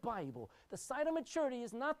memorize the Bible. The sign of maturity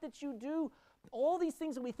is not that you do All these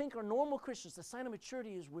things that we think are normal Christians, the sign of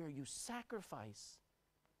maturity is where you sacrifice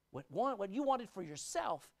what you wanted for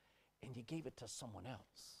yourself and you gave it to someone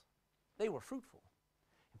else. They were fruitful.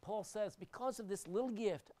 And Paul says, because of this little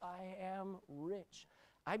gift, I am rich.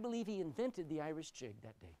 I believe he invented the Irish jig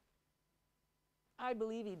that day. I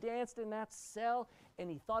believe he danced in that cell and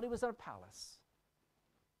he thought he was in a palace.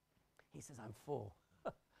 He says, I'm full.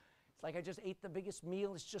 It's like I just ate the biggest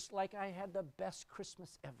meal. It's just like I had the best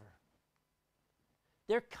Christmas ever.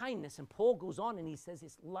 Their kindness, and Paul goes on and he says,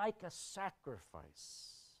 it's like a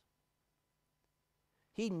sacrifice.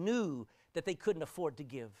 He knew that they couldn't afford to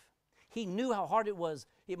give. He knew how hard it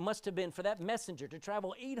must have been for that messenger to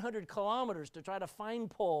travel 800 kilometers to try to find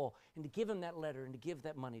Paul and to give him that letter and to give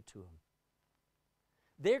that money to him.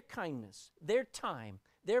 Their kindness, their time,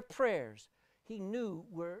 their prayers, he knew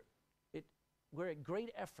were at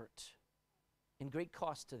great effort and great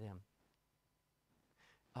cost to them.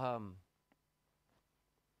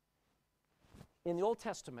 In the Old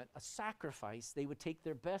Testament, a sacrifice, they would take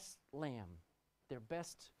their best lamb, their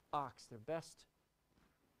best ox, their best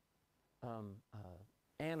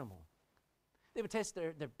animal. They would test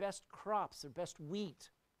their best crops, their best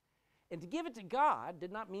wheat. And to give it to God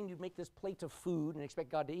did not mean you'd make this plate of food and expect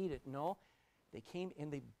God to eat it. No, they came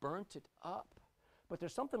and they burnt it up. But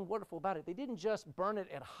there's something wonderful about it. They didn't just burn it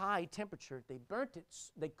at high temperature.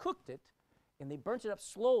 They cooked it, and they burnt it up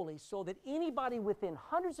slowly so that anybody within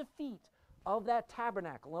hundreds of feet of that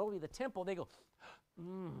tabernacle, not only the temple, they go,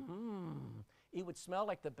 It would smell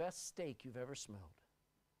like the best steak you've ever smelled.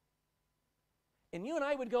 And you and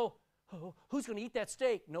I would go, oh, who's going to eat that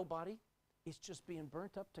steak? Nobody. It's just being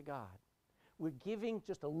burnt up to God. We're giving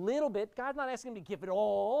just a little bit. God's not asking him to give it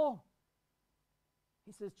all.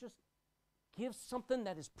 He says, just give something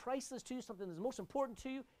that is priceless to you, something that is most important to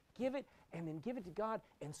you. Give it, and then give it to God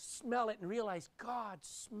and smell it and realize God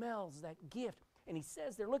smells that gift. And he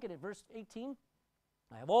says there, look at it, verse 18.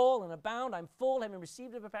 I have all and abound. I'm full, having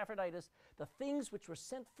received of Epaphroditus the things which were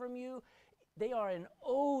sent from you. They are an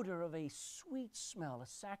odor of a sweet smell, a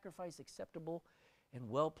sacrifice acceptable and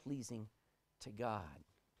well-pleasing to God.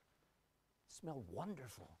 Smell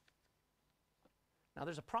wonderful. Now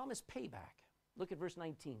there's a promised payback. Look at verse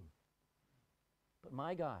 19. But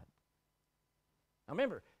my God. Now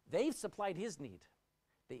remember, they've supplied his need.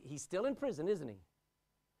 He's still in prison, isn't he?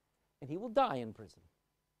 And he will die in prison.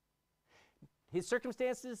 His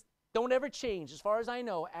circumstances don't ever change, as far as I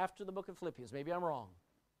know, after the book of Philippians. Maybe I'm wrong.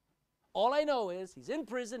 All I know is he's in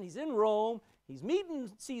prison, he's in Rome, he's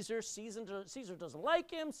meeting Caesar. Caesar doesn't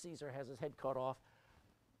like him. Caesar has his head cut off.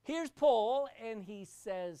 Here's Paul, and he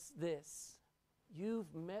says this,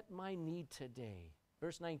 you've met my need today.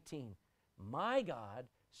 Verse 19, my God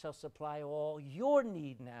shall supply all your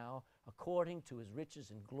need now according to his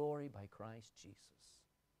riches and glory by Christ Jesus.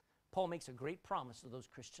 Paul makes a great promise to those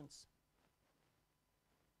Christians.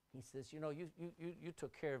 He says, you know, you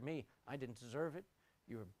took care of me. I didn't deserve it.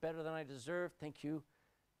 You were better than I deserved. Thank you.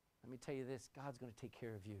 Let me tell you this, God's going to take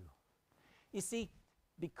care of you. You see,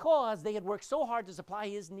 because they had worked so hard to supply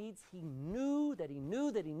his needs, he knew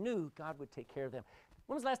God would take care of them.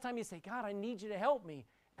 When was the last time you say, God, I need you to help me?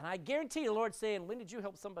 And I guarantee the Lord's saying, when did you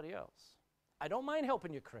help somebody else? I don't mind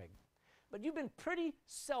helping you, Craig. But you've been pretty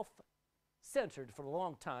self-centered for a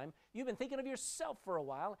long time. You've been thinking of yourself for a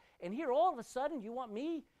while. And here all of a sudden you want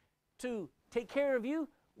me to take care of you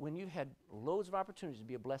when you've had loads of opportunities to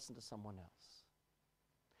be a blessing to someone else.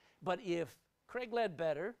 But if Craig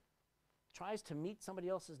Ledbetter tries to meet somebody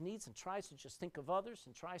else's needs and tries to just think of others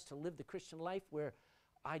and tries to live the Christian life where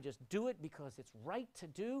I just do it because it's right to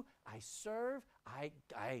do, I serve,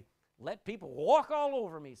 I let people walk all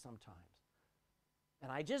over me sometimes,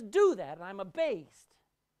 and I just do that and I'm abased,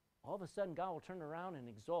 all of a sudden God will turn around and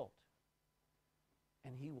exalt,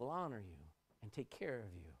 and he will honor you and take care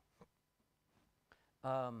of you.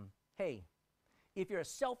 Hey, if you're a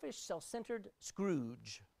selfish, self-centered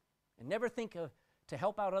Scrooge and never think to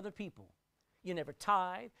help out other people, you never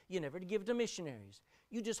tithe, you never give to missionaries,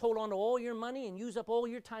 you just hold on to all your money and use up all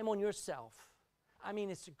your time on yourself. I mean,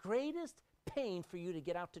 it's the greatest pain for you to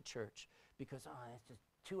get out to church because, it's just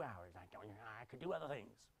 2 hours. I could do other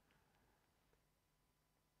things.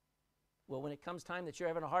 Well, when it comes time that you're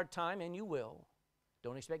having a hard time, and you will,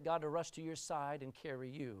 don't expect God to rush to your side and carry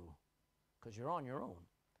you because you're on your own.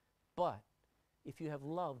 But if you have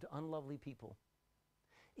loved unlovely people,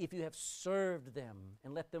 if you have served them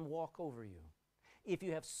and let them walk over you, if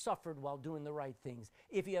you have suffered while doing the right things,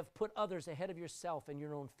 if you have put others ahead of yourself and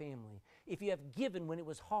your own family, if you have given when it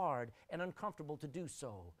was hard and uncomfortable to do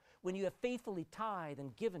so, when you have faithfully tithed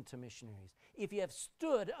and given to missionaries, if you have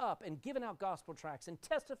stood up and given out gospel tracts and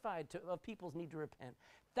testified of people's need to repent,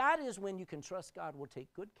 that is when you can trust God will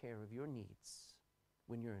take good care of your needs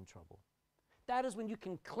when you're in trouble. That is when you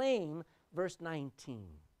can claim verse 19.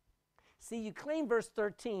 See, you claim verse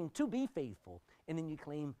 13 to be faithful, and then you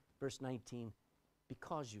claim verse 19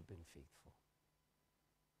 because you've been faithful.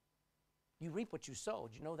 You reap what you sow.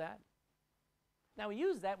 Did you know that? Now, we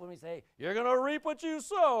use that when we say, you're going to reap what you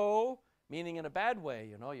sow, meaning in a bad way.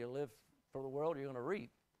 You know, you live for the world, you're going to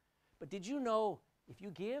reap. But did you know if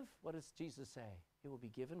you give, what does Jesus say? It will be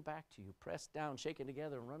given back to you, pressed down, shaken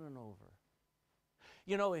together, and running over.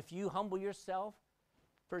 You know, if you humble yourself,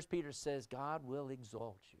 1 Peter says, God will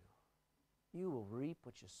exalt you. You will reap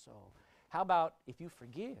what you sow. How about if you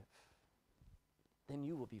forgive? Then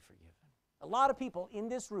you will be forgiven. A lot of people in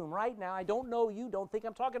this room right now, I don't know you, don't think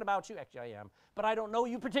I'm talking about you. Actually, I am. But I don't know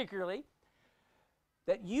you particularly.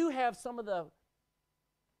 That you have some of the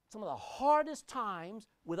hardest times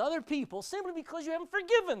with other people simply because you haven't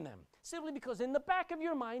forgiven them. Simply because in the back of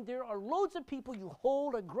your mind there are loads of people you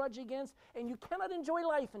hold a grudge against, and you cannot enjoy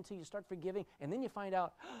life until you start forgiving, and then you find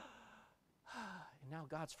out, and now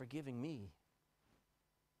God's forgiving me.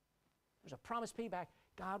 There's a promised payback.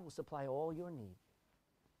 God will supply all your need.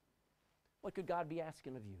 What could God be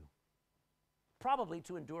asking of you? Probably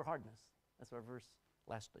to endure hardness. That's our verse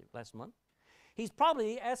last month. He's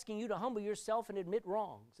probably asking you to humble yourself and admit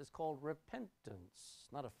wrongs. It's called repentance.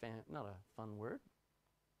 Not a fun word.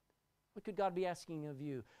 What could God be asking of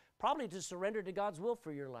you? Probably to surrender to God's will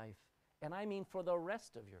for your life. And I mean for the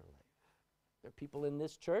rest of your life. There are people in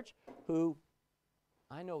this church who,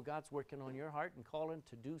 I know God's working on your heart and calling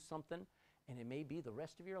to do something, and it may be the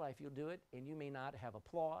rest of your life you'll do it, and you may not have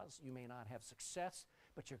applause, you may not have success,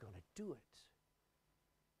 but you're going to do it.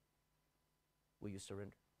 Will you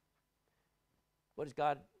surrender? What is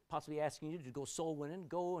God possibly asking you to do? Go soul winning,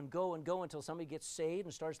 go and go and go until somebody gets saved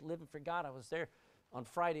and starts living for God. I was there on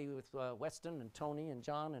Friday with Weston and Tony and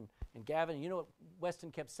John and Gavin. And you know what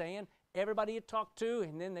Weston kept saying? Everybody he'd talk to,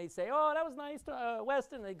 and then they'd say, oh, that was nice,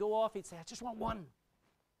 Weston. And they'd go off. He'd say, I just want one.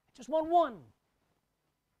 I just want one.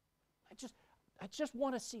 I just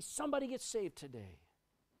want to see somebody get saved today.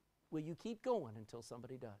 Will you keep going until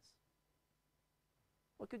somebody does?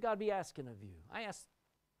 What could God be asking of you? I ask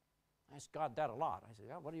God that a lot. I say,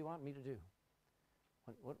 God, what do you want me to do?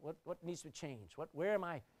 What needs to change? Where am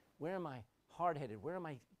I hard-headed? Where am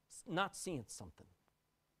I not seeing something?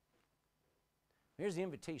 Here's the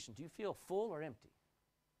invitation. Do you feel full or empty?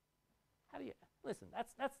 How do you listen?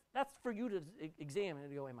 That's for you to examine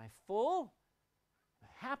and go, am I full? Am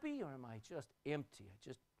I happy, or am I just empty?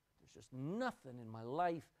 There's just nothing in my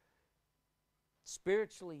life.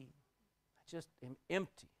 Spiritually, I just am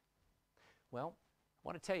empty. Well, I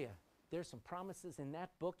want to tell you, there's some promises in that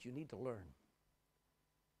book you need to learn.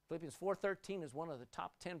 Philippians 4:13 is one of the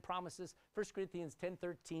top 10 promises. 1 Corinthians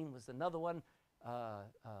 10:13 was another one.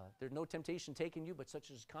 There's no temptation taken you, but such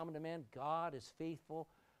as is common to man. God is faithful,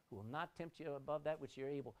 who will not tempt you above that which you're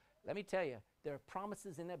able. Let me tell you, there are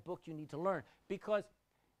promises in that book you need to learn, because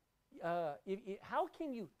how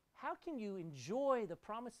can you enjoy the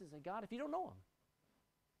promises of God if you don't know them?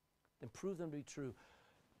 Then prove them to be true.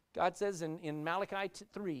 God says in Malachi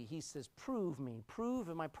 3, he says, prove me, prove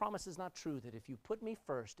if my promise is not true, that if you put me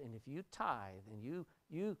first and if you tithe and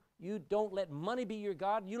you don't let money be your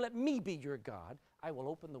God, you let me be your God, I will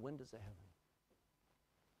open the windows of heaven.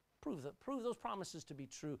 Prove those promises to be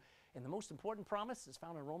true. And the most important promise is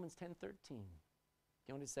found in Romans 10:13. You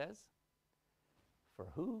know what it says? For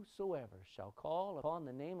whosoever shall call upon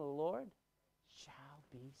the name of the Lord shall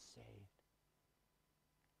be saved.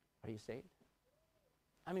 Are you saved?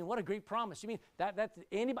 I mean, what a great promise. You mean that's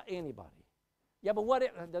anybody. Yeah, but what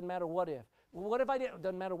if? It doesn't matter what if. Well, what if I did? It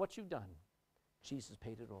doesn't matter what you've done. Jesus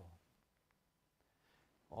paid it all.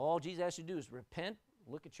 All Jesus asks you to do is repent,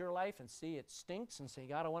 look at your life and see it stinks, and say,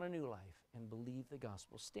 God, I want a new life, and believe the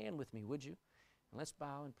gospel. Stand with me, would you? And let's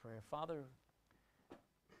bow in prayer. Father,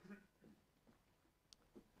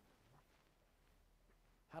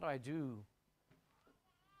 how do I do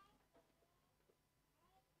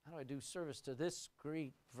service to this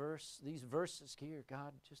great verse, these verses here?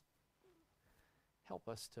 God, just help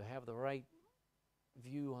us to have the right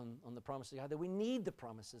view on the promises of God, that we need the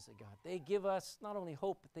promises of God. They give us not only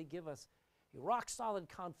hope, but they give us a rock-solid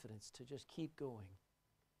confidence to just keep going.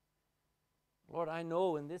 Lord, I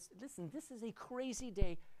know this is a crazy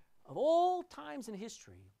day. Of all times in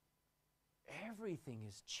history, everything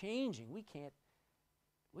is changing. We can't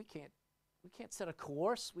We can't set a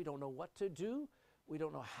course. We don't know what to do. We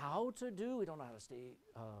don't know how to do. We don't know how to stay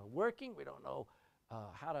working. We don't know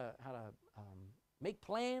how to make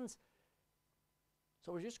plans.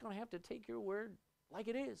 So we're just going to have to take your word like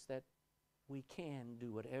it is, that we can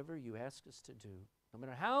do whatever you ask us to do. No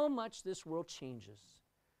matter how much this world changes,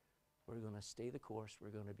 we're going to stay the course. We're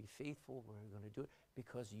going to be faithful. We're going to do it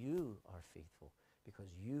because you are faithful, because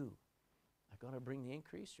you are going to bring the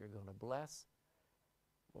increase. You're going to bless.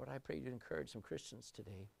 Lord, I pray you'd encourage some Christians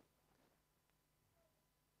today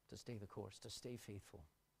to stay the course, to stay faithful,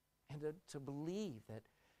 and to believe that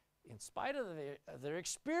in spite of their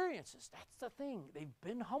experiences, that's the thing. They've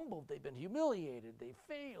been humbled. They've been humiliated. They've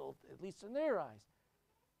failed, at least in their eyes.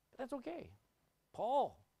 But that's okay.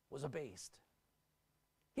 Paul was abased.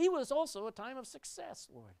 He was also a time of success,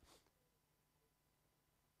 Lord.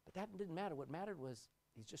 But that didn't matter. What mattered was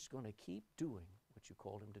he's just going to keep doing what you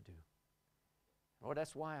called him to do. Lord,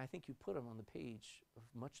 that's why I think you put him on the page of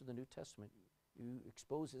much of the New Testament. You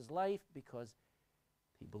expose his life because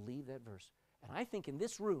he believed that verse. And I think in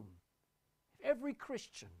this room, if every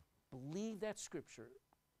Christian believed that scripture,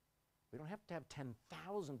 we don't have to have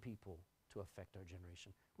 10,000 people to affect our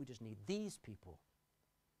generation. We just need these people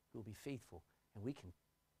who will be faithful, and we can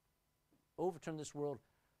overturn this world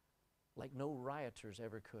like no rioters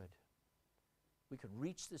ever could. We could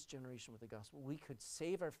reach this generation with the gospel. We could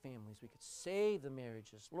save our families. We could save the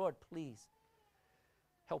marriages. Lord, please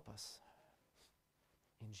help us.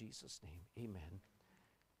 In Jesus' name, amen.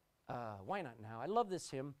 Why not now? I love this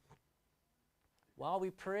hymn. While we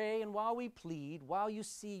pray and while we plead, while you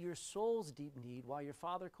see your soul's deep need, while your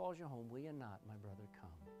Father calls you home, will you not, my brother,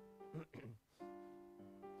 come?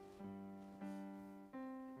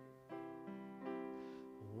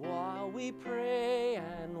 While we pray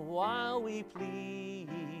and while we plead,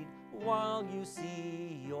 while you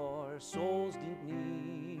see your soul's deep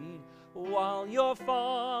need, while your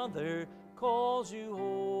Father calls you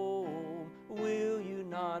home, will you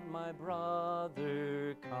not, my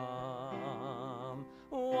brother, come?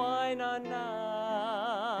 Why not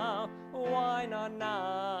now? Why not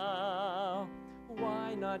now?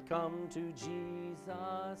 Why not come to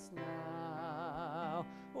Jesus now?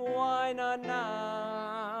 Why not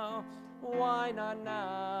now? Why not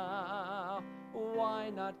now? Why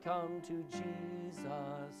not come to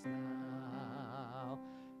Jesus now?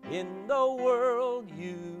 In the world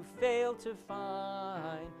you fail to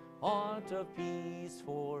find heart of peace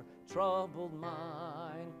for troubled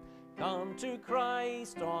mind. Come to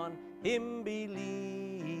Christ, on him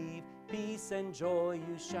believe, peace and joy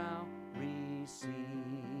you shall receive.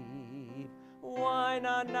 Why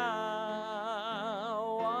not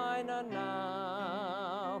now? Why not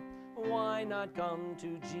now? Why not come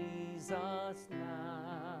to Jesus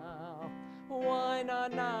now? Why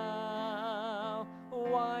not now?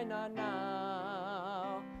 Why not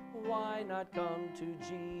now? Why not come to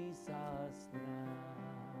Jesus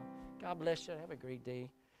now? God bless you. Have a great day.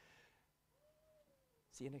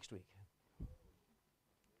 See you next week.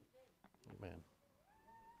 Amen.